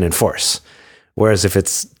one you can enforce. Whereas if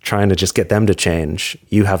it's trying to just get them to change,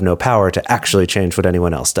 you have no power to actually change what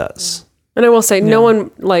anyone else does. And I will say, no one,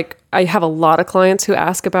 like, I have a lot of clients who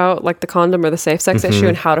ask about like the condom or the safe sex issue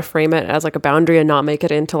and how to frame it as like a boundary and not make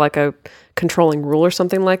it into like a controlling rule or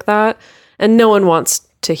something like that. And no one wants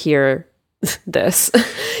to hear this.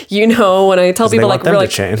 You know, when I tell people like really,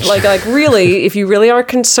 like really, if you really are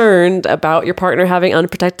concerned about your partner having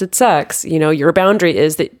unprotected sex, you know, your boundary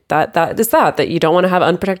is that you don't want to have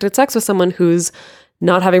unprotected sex with someone who's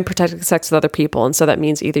not having protected sex with other people. And so that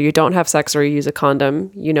means either you don't have sex or you use a condom.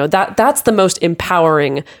 You know, that's the most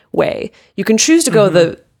empowering way. You can choose to go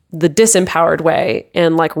the disempowered way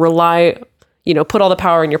and like rely, you know, put all the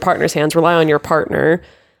power in your partner's hands, rely on your partner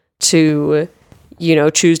to, you know,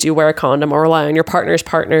 choose to wear a condom, or rely on your partner's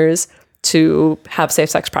partners to have safe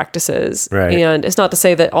sex practices. Right. And it's not to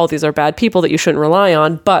say that all these are bad people that you shouldn't rely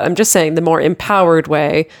on, but I'm just saying the more empowered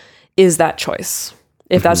way is that choice.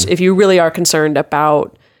 If that's, if you really are concerned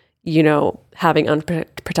about, having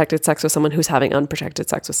unprotected sex with someone who's having unprotected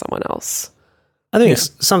sex with someone else. I think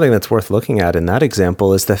something that's worth looking at in that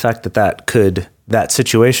example is the fact that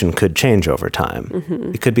situation could change over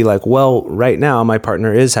time. It could be like, well, right now my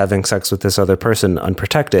partner is having sex with this other person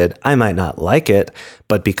unprotected. I might not like it,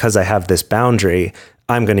 but because I have this boundary,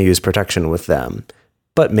 I'm going to use protection with them.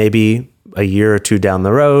 But maybe a year or two down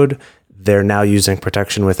the road, they're now using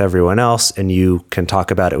protection with everyone else, and you can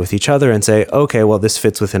talk about it with each other and say, okay, well, this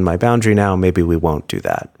fits within my boundary now. Maybe we won't do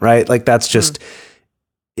that, right? Like that's just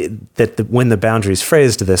when the boundary is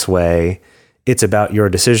phrased this way, it's about your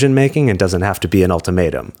decision making and doesn't have to be an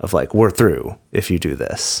ultimatum of like, we're through if you do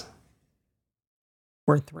this.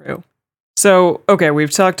 We're through. So, okay,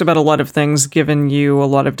 we've talked about a lot of things, given you a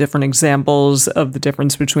lot of different examples of the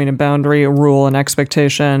difference between a boundary, a rule, and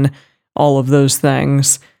expectation, all of those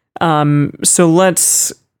things. So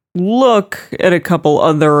let's look at a couple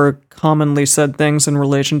other commonly said things in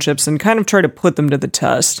relationships and kind of try to put them to the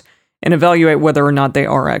test and evaluate whether or not they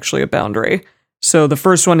are actually a boundary. So the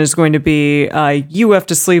first one is going to be, you have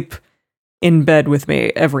to sleep in bed with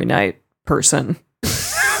me every night, person.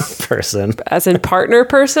 As in partner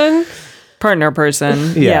person? Partner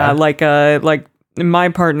person. Yeah. Like my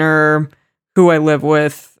partner who I live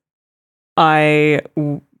with, that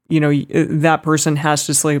person has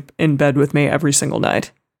to sleep in bed with me every single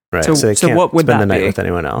night. Right. So they can't what would spend that the night be? with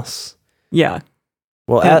anyone else. Yeah.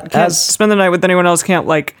 Well, Can't spend the night with anyone else. Can't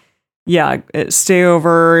stay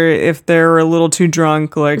over if they're a little too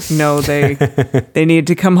drunk. Like, no, they need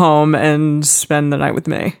to come home and spend the night with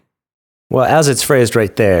me. well, as it's phrased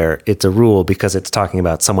right there, it's a rule because it's talking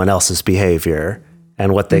about someone else's behavior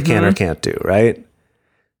and what they can or can't do, right?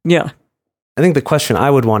 Yeah. I think the question I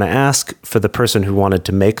would want to ask for the person who wanted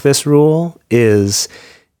to make this rule is,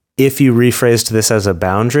 if you rephrased this as a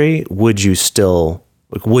boundary, would you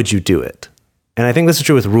do it? And I think this is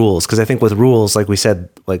true with rules, because I think with rules, like we said,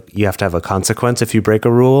 like you have to have a consequence if you break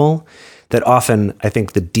a rule. That often, I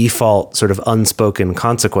think the default sort of unspoken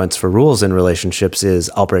consequence for rules in relationships is,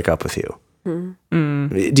 I'll break up with you. Do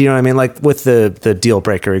you know what I mean? Like with the deal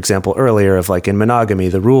breaker example earlier of like in monogamy,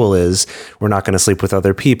 the rule is we're not going to sleep with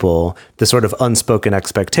other people. The sort of unspoken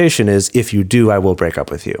expectation is, if you do, I will break up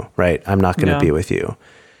with you, right? I'm not going to be with you.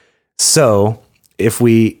 So if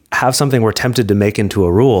we have something we're tempted to make into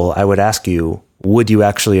a rule, I would ask you, would you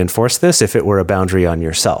actually enforce this if it were a boundary on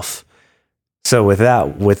yourself? So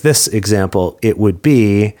with this example, it would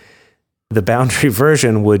be, the boundary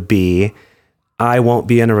version would be, I won't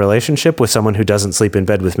be in a relationship with someone who doesn't sleep in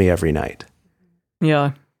bed with me every night.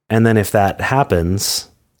 Yeah. And then if that happens,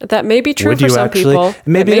 that may be true would for you some actually- people.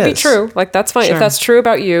 maybe it may it be is. true. Like, that's fine. Sure. If that's true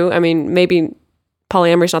about you, I mean, maybe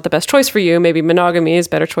polyamory is not the best choice for you. Maybe monogamy is a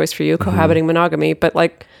better choice for you, cohabiting monogamy. But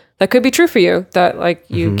like, that could be true for you, that like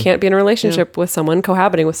you can't be in a relationship with someone,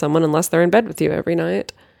 cohabiting with someone, unless they're in bed with you every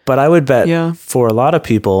night. but I would bet Yeah. for a lot of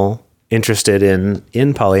people interested in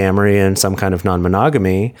polyamory and some kind of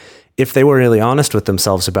non-monogamy, if they were really honest with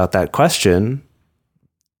themselves about that question,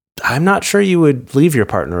 I'm not sure you would leave your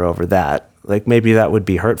partner over that. Like, maybe that would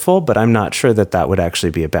be hurtful, but I'm not sure that would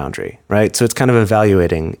actually be a boundary, right? So it's kind of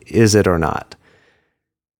evaluating, is it or not?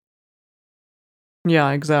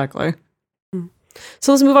 Yeah, exactly.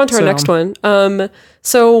 So let's move on to our So- next one.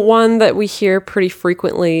 So one that we hear pretty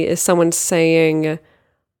frequently is someone saying,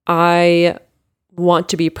 I want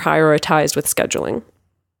to be prioritized with scheduling.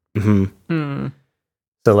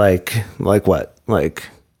 So like what?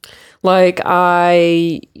 Like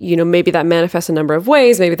I, maybe that manifests a number of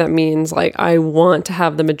ways. Maybe that means like, I want to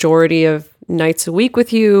have the majority of nights a week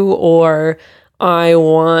with you, or I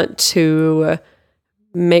want to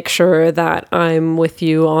make sure that I'm with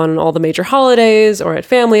you on all the major holidays or at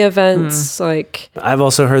family events. Like, I've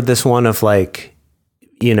also heard this one of like,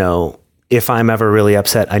 if I'm ever really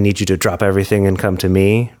upset, I need you to drop everything and come to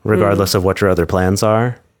me, regardless of what your other plans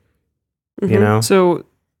are. You know? So,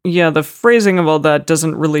 yeah, the phrasing of all that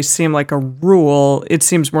doesn't really seem like a rule. It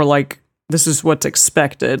seems more like this is what's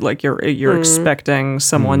expected. Like you're expecting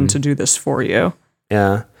someone to do this for you.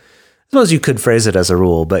 Yeah. I suppose you could phrase it as a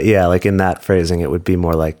rule, but yeah, like in that phrasing, it would be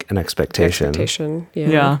more like an expectation.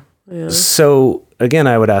 Yeah. So again,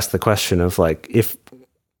 I would ask the question of like, if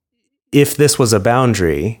this was a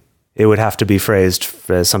boundary, it would have to be phrased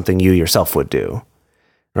as something you yourself would do,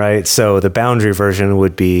 right? So the boundary version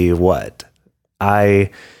would be what? I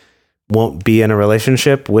won't be in a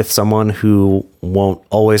relationship with someone who won't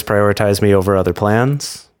always prioritize me over other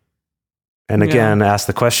plans. And again, ask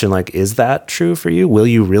the question, like, is that true for you? Will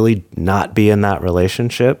you really not be in that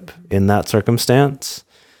relationship in that circumstance?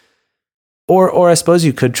 Or I suppose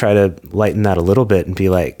you could try to lighten that a little bit and be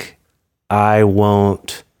like, I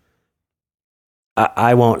won't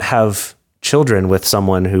have children with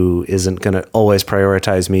someone who isn't going to always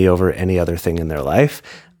prioritize me over any other thing in their life.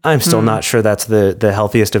 I'm still not sure that's the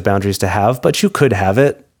healthiest of boundaries to have, but you could have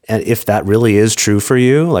it. And if that really is true for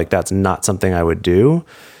you, like that's not something I would do,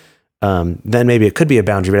 then maybe it could be a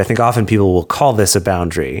boundary. But I think often people will call this a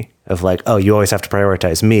boundary of like, oh, you always have to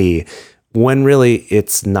prioritize me, when really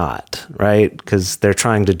it's not, right? Because they're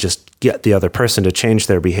trying to just get the other person to change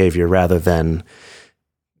their behavior rather than,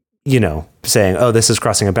 saying, oh, this is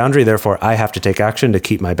crossing a boundary, therefore I have to take action to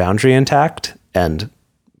keep my boundary intact and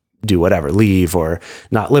do whatever, leave or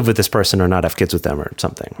not live with this person or not have kids with them or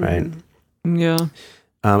something, right? Yeah.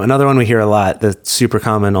 Another one we hear a lot that's super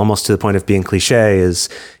common, almost to the point of being cliche, is,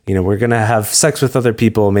 we're going to have sex with other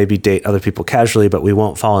people, maybe date other people casually, but we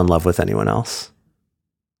won't fall in love with anyone else.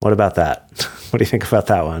 What about that? What do you think about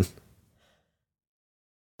that one?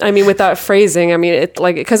 I mean, with that phrasing, it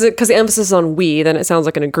like because the emphasis is on we, then it sounds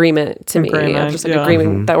like an agreement to me. Just like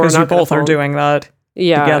agreement that we're not both are doing that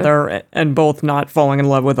together and both not falling in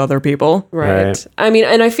love with other people. Right. I mean,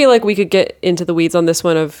 and I feel like we could get into the weeds on this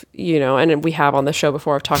one of, and we have on the show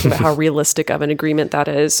before, I've talked about how realistic of an agreement that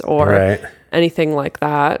is or anything like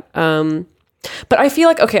that. But I feel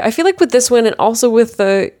like with this one and also with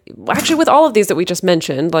with all of these that we just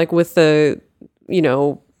mentioned, like with the,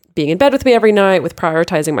 being in bed with me every night, with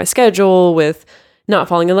prioritizing my schedule, with not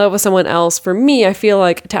falling in love with someone else, for me, I feel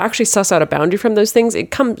like to actually suss out a boundary from those things,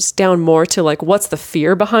 it comes down more to like, what's the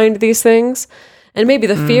fear behind these things? And maybe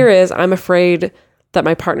the fear is I'm afraid that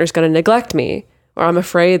my partner's going to neglect me, or I'm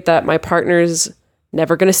afraid that my partner's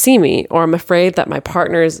never going to see me, or I'm afraid that my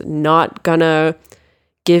partner's not going to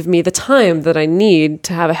give me the time that I need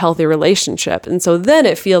to have a healthy relationship. And so then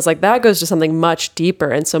it feels like that goes to something much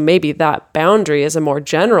deeper. And so maybe that boundary is a more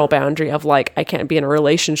general boundary of like, I can't be in a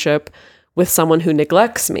relationship with someone who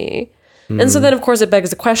neglects me. And so then of course it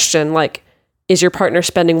begs the question, like, is your partner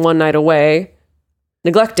spending one night away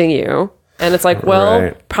neglecting you? And it's like,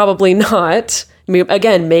 well, probably not. I mean,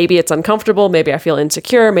 again, maybe it's uncomfortable. Maybe I feel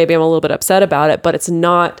insecure. Maybe I'm a little bit upset about it, but it's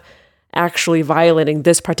not actually violating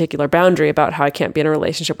this particular boundary about how I can't be in a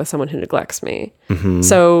relationship with someone who neglects me.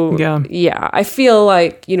 So yeah, I feel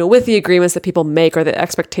like, with the agreements that people make or the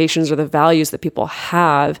expectations or the values that people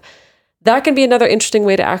have, that can be another interesting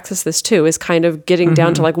way to access this too, is kind of getting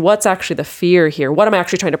down to like, what's actually the fear here? What am I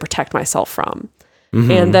actually trying to protect myself from?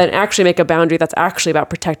 And then actually make a boundary that's actually about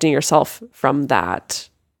protecting yourself from that.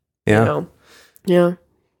 Yeah. Yeah.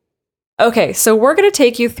 Okay, so we're going to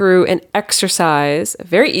take you through an exercise, a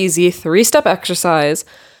very easy 3-step exercise,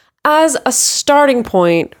 as a starting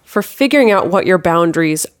point for figuring out what your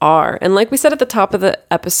boundaries are. And like we said at the top of the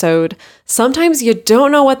episode, sometimes you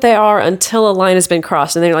don't know what they are until a line has been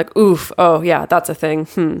crossed, and then you're like, oof, oh yeah, that's a thing.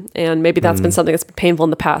 And maybe that's been something that's been painful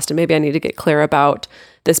in the past, and maybe I need to get clear about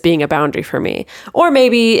this being a boundary for me. Or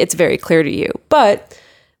maybe it's very clear to you. But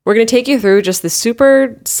we're going to take you through just this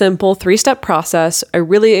super simple 3-step process. I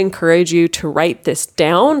really encourage you to write this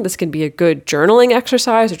down. This can be a good journaling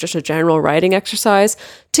exercise or just a general writing exercise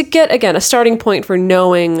to get, again, a starting point for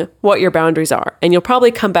knowing what your boundaries are. And you'll probably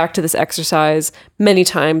come back to this exercise many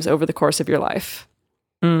times over the course of your life.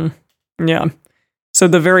 Yeah. So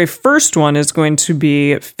the very first one is going to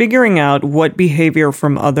be figuring out what behavior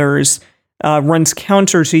from others runs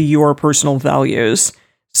counter to your personal values.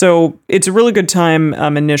 So it's a really good time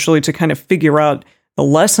initially to kind of figure out the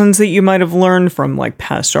lessons that you might have learned from like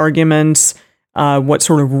past arguments, what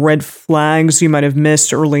sort of red flags you might have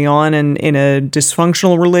missed early on in a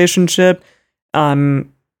dysfunctional relationship.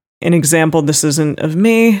 An example, this isn't of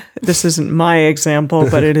me, this isn't my example,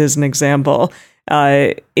 but it is an example,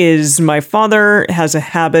 is my father has a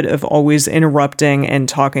habit of always interrupting and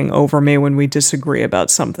talking over me when we disagree about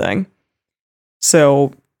something.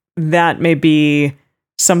 So that may be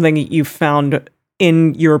something you found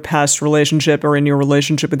in your past relationship or in your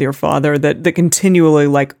relationship with your father that continually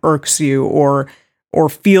like irks you or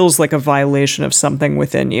feels like a violation of something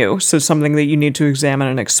within you. So something that you need to examine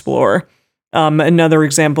and explore. Another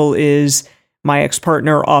example is my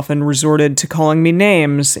ex-partner often resorted to calling me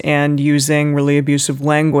names and using really abusive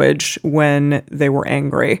language when they were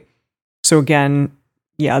angry. So again,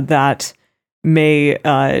 yeah, that may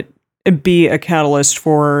be a catalyst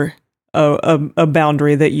for a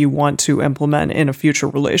boundary that you want to implement in a future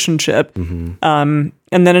relationship. And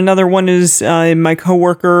then another one is my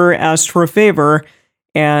coworker asked for a favor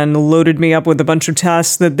and loaded me up with a bunch of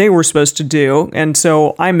tasks that they were supposed to do. And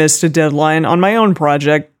so I missed a deadline on my own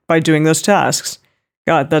project by doing those tasks.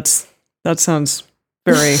 God, that sounds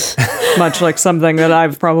very much like something that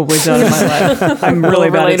I've probably done in my life. I'm really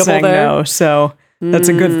bad at saying no, so that's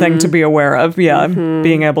a good thing to be aware of. Yeah,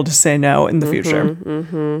 being able to say no in the future.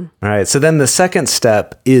 All right. So then the second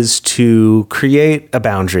step is to create a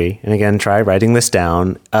boundary. And again, try writing this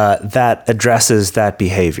down that addresses that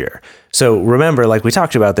behavior. So remember, like we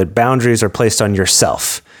talked about, that boundaries are placed on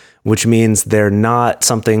yourself, which means they're not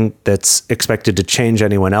something that's expected to change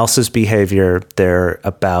anyone else's behavior. They're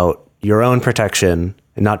about your own protection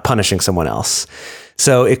and not punishing someone else.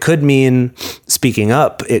 So it could mean speaking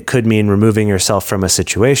up. It could mean removing yourself from a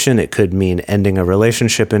situation. It could mean ending a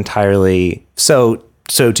relationship entirely. So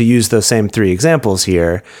to use those same three examples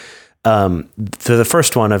here, for the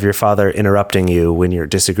first one of your father interrupting you when you're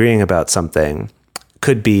disagreeing about something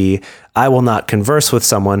could be, I will not converse with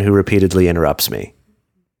someone who repeatedly interrupts me.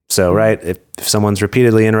 So, right, if someone's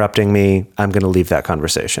repeatedly interrupting me, I'm going to leave that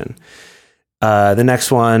conversation. The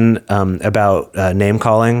next one about name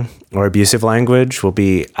calling or abusive language will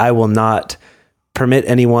be, I will not permit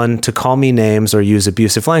anyone to call me names or use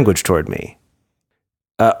abusive language toward me.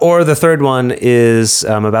 Or the third one is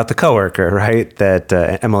about the coworker, right? That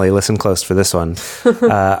Emily, listen close for this one.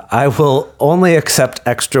 I will only accept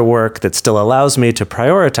extra work that still allows me to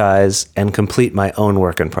prioritize and complete my own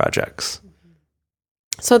work and projects.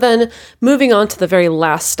 So then moving on to the very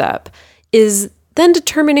last step is then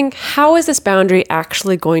determining how is this boundary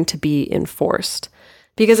actually going to be enforced.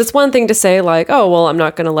 Because it's one thing to say like, oh, well, I'm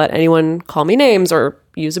not going to let anyone call me names or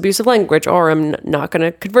use abusive language, or I'm not going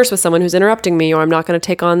to converse with someone who's interrupting me, or I'm not going to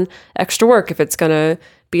take on extra work if it's going to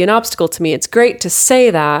be an obstacle to me. It's great to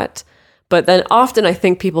say that, but then often I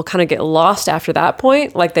think people kind of get lost after that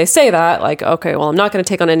point. Like they say that, like, okay, well, I'm not going to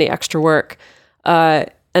take on any extra work.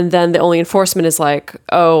 And then the only enforcement is like,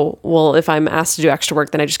 oh, well, if I'm asked to do extra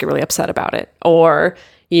work, then I just get really upset about it. Or,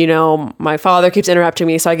 you know, my father keeps interrupting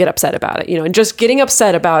me, so I get upset about it. You know, and just getting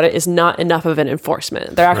upset about it is not enough of an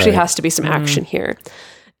enforcement. There actually has to be some action here.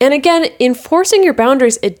 And again, enforcing your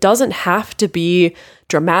boundaries, it doesn't have to be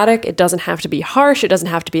dramatic. It doesn't have to be harsh. It doesn't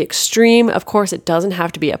have to be extreme. Of course, it doesn't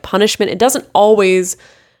have to be a punishment. It doesn't always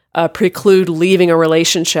preclude leaving a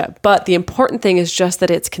relationship. But the important thing is just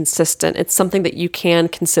that it's consistent. It's something that you can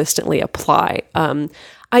consistently apply.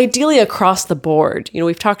 Ideally across the board. You know,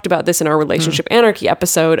 we've talked about this in our relationship anarchy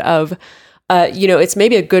episode of, you know, it's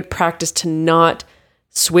maybe a good practice to not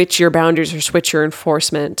switch your boundaries or switch your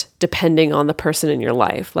enforcement depending on the person in your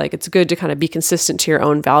life. Like it's good to kind of be consistent to your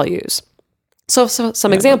own values. So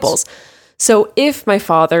some examples. So if my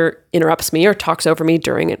father interrupts me or talks over me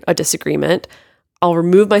during a disagreement, I'll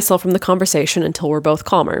remove myself from the conversation until we're both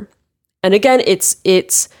calmer. And again,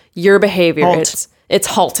 it's your behavior. Halt. It's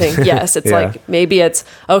halting. Yes. It's like, maybe it's,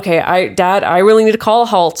 okay, Dad, I really need to call a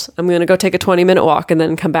halt. I'm going to go take a 20-minute walk and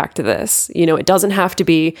then come back to this. You know, it doesn't have to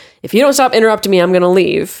be, if you don't stop interrupting me, I'm going to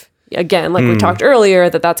leave. Again, like we talked earlier,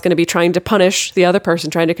 that's going to be trying to punish the other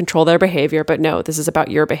person, trying to control their behavior. But no, this is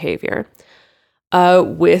about your behavior.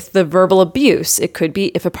 With the verbal abuse, it could be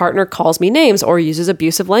if a partner calls me names or uses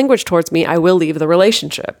abusive language towards me, I will leave the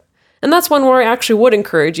relationship. And that's one where I actually would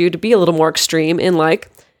encourage you to be a little more extreme in like,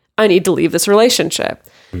 I need to leave this relationship.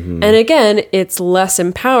 And again, it's less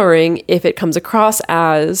empowering if it comes across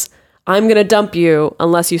as, I'm going to dump you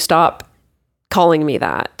unless you stop calling me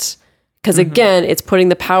that. Because again, it's putting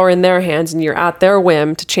the power in their hands and you're at their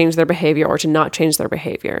whim to change their behavior or to not change their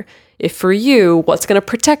behavior. If for you, what's going to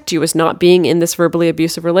protect you is not being in this verbally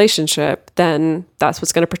abusive relationship, then that's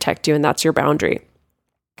what's going to protect you and that's your boundary.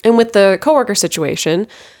 And with the coworker situation,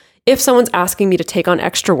 if someone's asking me to take on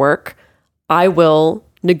extra work, I will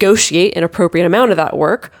negotiate an appropriate amount of that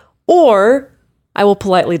work, or I will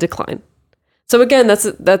politely decline. So again,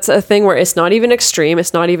 that's a thing where it's not even extreme.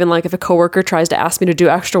 It's not even like if a coworker tries to ask me to do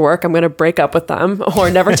extra work, I'm going to break up with them or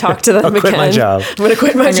never talk to them again. Quit my job. I'm going to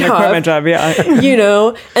quit my job. Yeah. You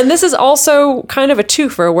know, and this is also kind of a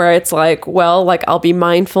twofer where it's like, well, like I'll be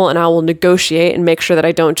mindful and I will negotiate and make sure that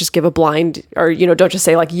I don't just give a blind or, you know, don't just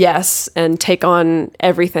say like yes and take on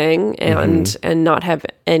everything and not have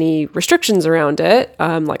any restrictions around it.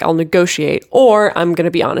 Like I'll negotiate, or I'm going to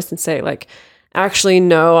be honest and say like, actually,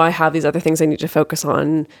 no, I have these other things I need to focus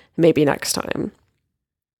on maybe next time.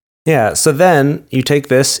 Yeah, so then you take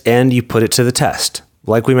this and you put it to the test.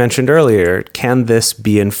 Like we mentioned earlier, can this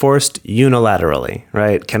be enforced unilaterally,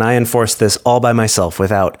 right? Can I enforce this all by myself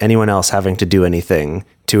without anyone else having to do anything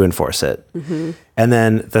to enforce it? And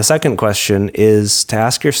then the second question is to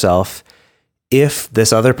ask yourself, if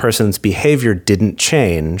this other person's behavior didn't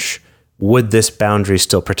change, would this boundary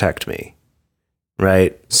still protect me,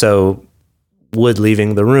 right? So would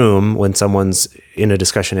leaving the room when someone's in a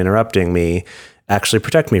discussion interrupting me, actually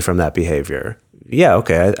protect me from that behavior? Yeah,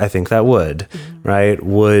 okay, I think that would, right?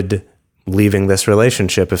 Would leaving this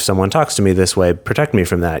relationship, if someone talks to me this way, protect me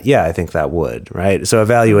from that? Yeah, I think that would, right? So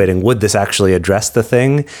evaluating, would this actually address the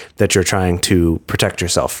thing that you're trying to protect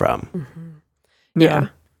yourself from? Yeah.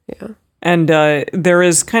 And there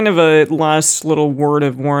is kind of a last little word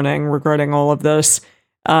of warning regarding all of this.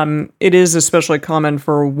 It is especially common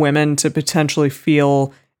for women to potentially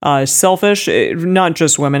feel selfish, not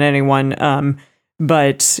just women, anyone,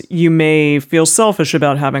 but you may feel selfish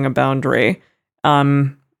about having a boundary.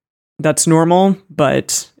 That's normal,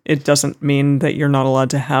 but it doesn't mean that you're not allowed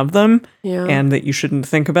to have them and that you shouldn't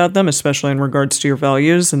think about them, especially in regards to your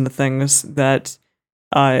values and the things that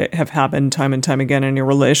have happened time and time again in your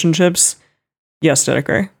relationships. Yes,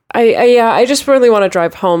 Dedeker. I just really want to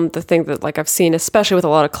drive home the thing that like I've seen, especially with a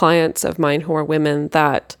lot of clients of mine who are women,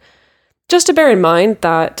 that just to bear in mind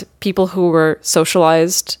that people who were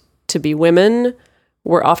socialized to be women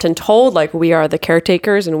were often told like we are the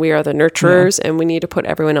caretakers and we are the nurturers and we need to put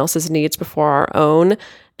everyone else's needs before our own.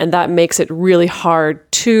 And that makes it really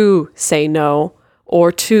hard to say no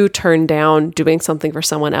or to turn down doing something for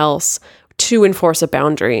someone else, to enforce a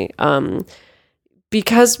boundary.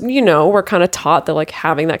 Because, you know, we're kind of taught that like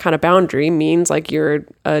having that kind of boundary means like you're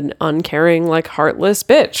an uncaring, like heartless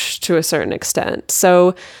bitch to a certain extent.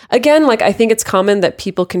 So again, like I think it's common that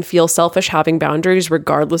people can feel selfish having boundaries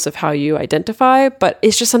regardless of how you identify, but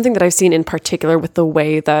it's just something that I've seen in particular with the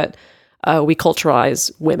way that we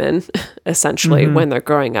culturalize women essentially when they're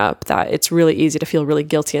growing up, that it's really easy to feel really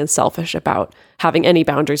guilty and selfish about having any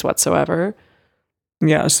boundaries whatsoever.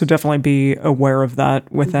 Yeah, so definitely be aware of that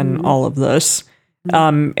within all of this.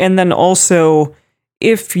 And then also,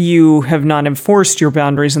 if you have not enforced your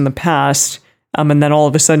boundaries in the past, and then all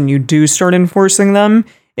of a sudden you do start enforcing them,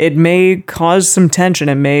 it may cause some tension.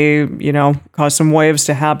 It may, you know, cause some waves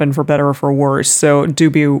to happen for better or for worse. So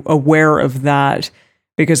do be aware of that,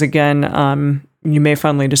 because again, you may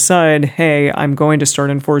finally decide, hey, I'm going to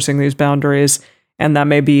start enforcing these boundaries, and that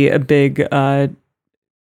may be a big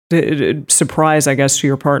surprise, I guess, to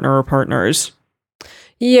your partner or partners.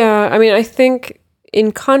 Yeah, I mean, I think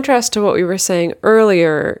in contrast to what we were saying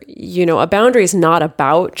earlier, you know, a boundary is not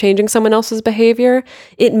about changing someone else's behavior.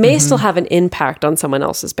 It may still have an impact on someone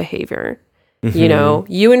else's behavior. You know,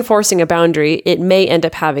 you enforcing a boundary, it may end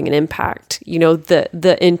up having an impact. You know,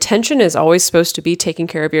 the intention is always supposed to be taking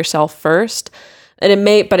care of yourself first, and it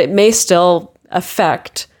may still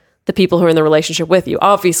affect the people who are in the relationship with you.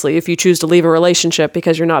 Obviously, if you choose to leave a relationship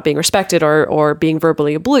because you're not being respected or being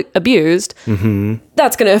verbally abused,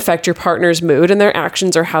 that's going to affect your partner's mood and their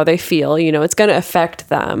actions or how they feel. You know, it's going to affect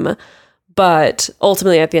them. But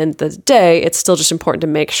ultimately, at the end of the day, it's still just important to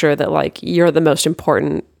make sure that like you're the most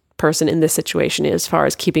important person in this situation as far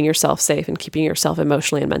as keeping yourself safe and keeping yourself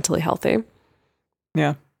emotionally and mentally healthy.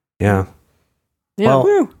 Yeah.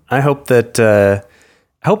 Well, I hope that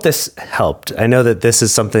I hope this helped. I know that this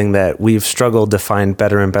is something that we've struggled to find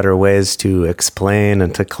better and better ways to explain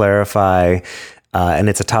and to clarify. And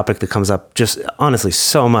it's a topic that comes up just honestly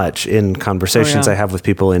so much in conversations I have with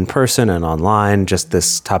people in person and online, just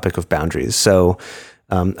this topic of boundaries. So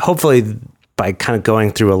hopefully by kind of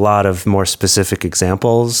going through a lot of more specific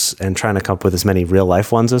examples and trying to come up with as many real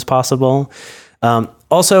life ones as possible.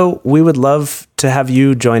 Also, we would love to have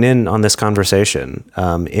you join in on this conversation.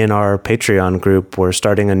 In our Patreon group, we're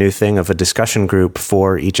starting a new thing of a discussion group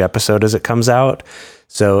for each episode as it comes out.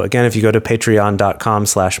 So again, if you go to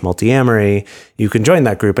patreon.com/multiamory, you can join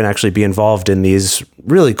that group and actually be involved in these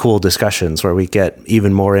really cool discussions where we get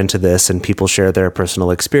even more into this and people share their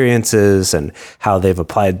personal experiences and how they've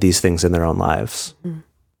applied these things in their own lives.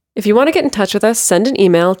 If you want to get in touch with us, send an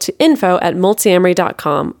email to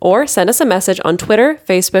info@multiamory.com or send us a message on Twitter,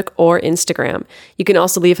 Facebook, or Instagram. You can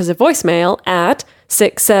also leave us a voicemail at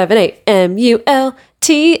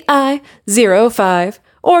 678-MULTI-05,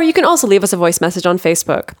 or you can also leave us a voice message on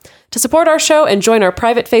Facebook. To support our show and join our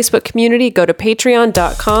private Facebook community, go to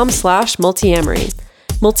patreon.com/multiamory.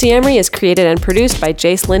 Multiamory is created and produced by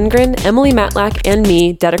Jace Lindgren, Emily Matlack, and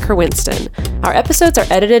me, Dedeker Winston. Our episodes are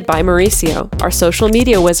edited by Mauricio. Our social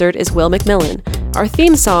media wizard is Will McMillan. Our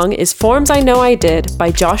theme song is Forms I Know I Did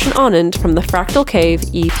by Josh and Anand from the Fractal Cave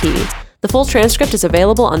EP. The full transcript is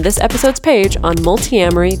available on this episode's page on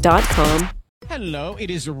multiamory.com. Hello, it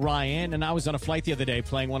is Ryan, and I was on a flight the other day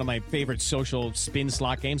playing one of my favorite social spin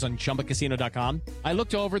slot games on ChumbaCasino.com. I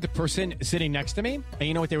looked over at the person sitting next to me, and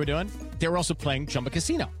you know what they were doing? They were also playing Chumba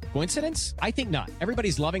Casino. Coincidence? I think not.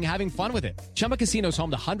 Everybody's loving having fun with it. Chumba Casino is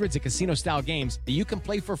home to hundreds of casino-style games that you can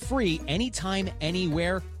play for free anytime,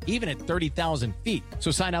 anywhere, even at 30,000 feet.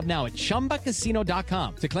 So sign up now at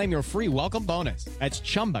ChumbaCasino.com to claim your free welcome bonus. That's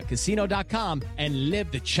ChumbaCasino.com and live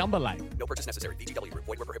the Chumba life. No purchase necessary. VGW Group.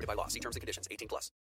 Void where prohibited by law. See terms and conditions. 18+.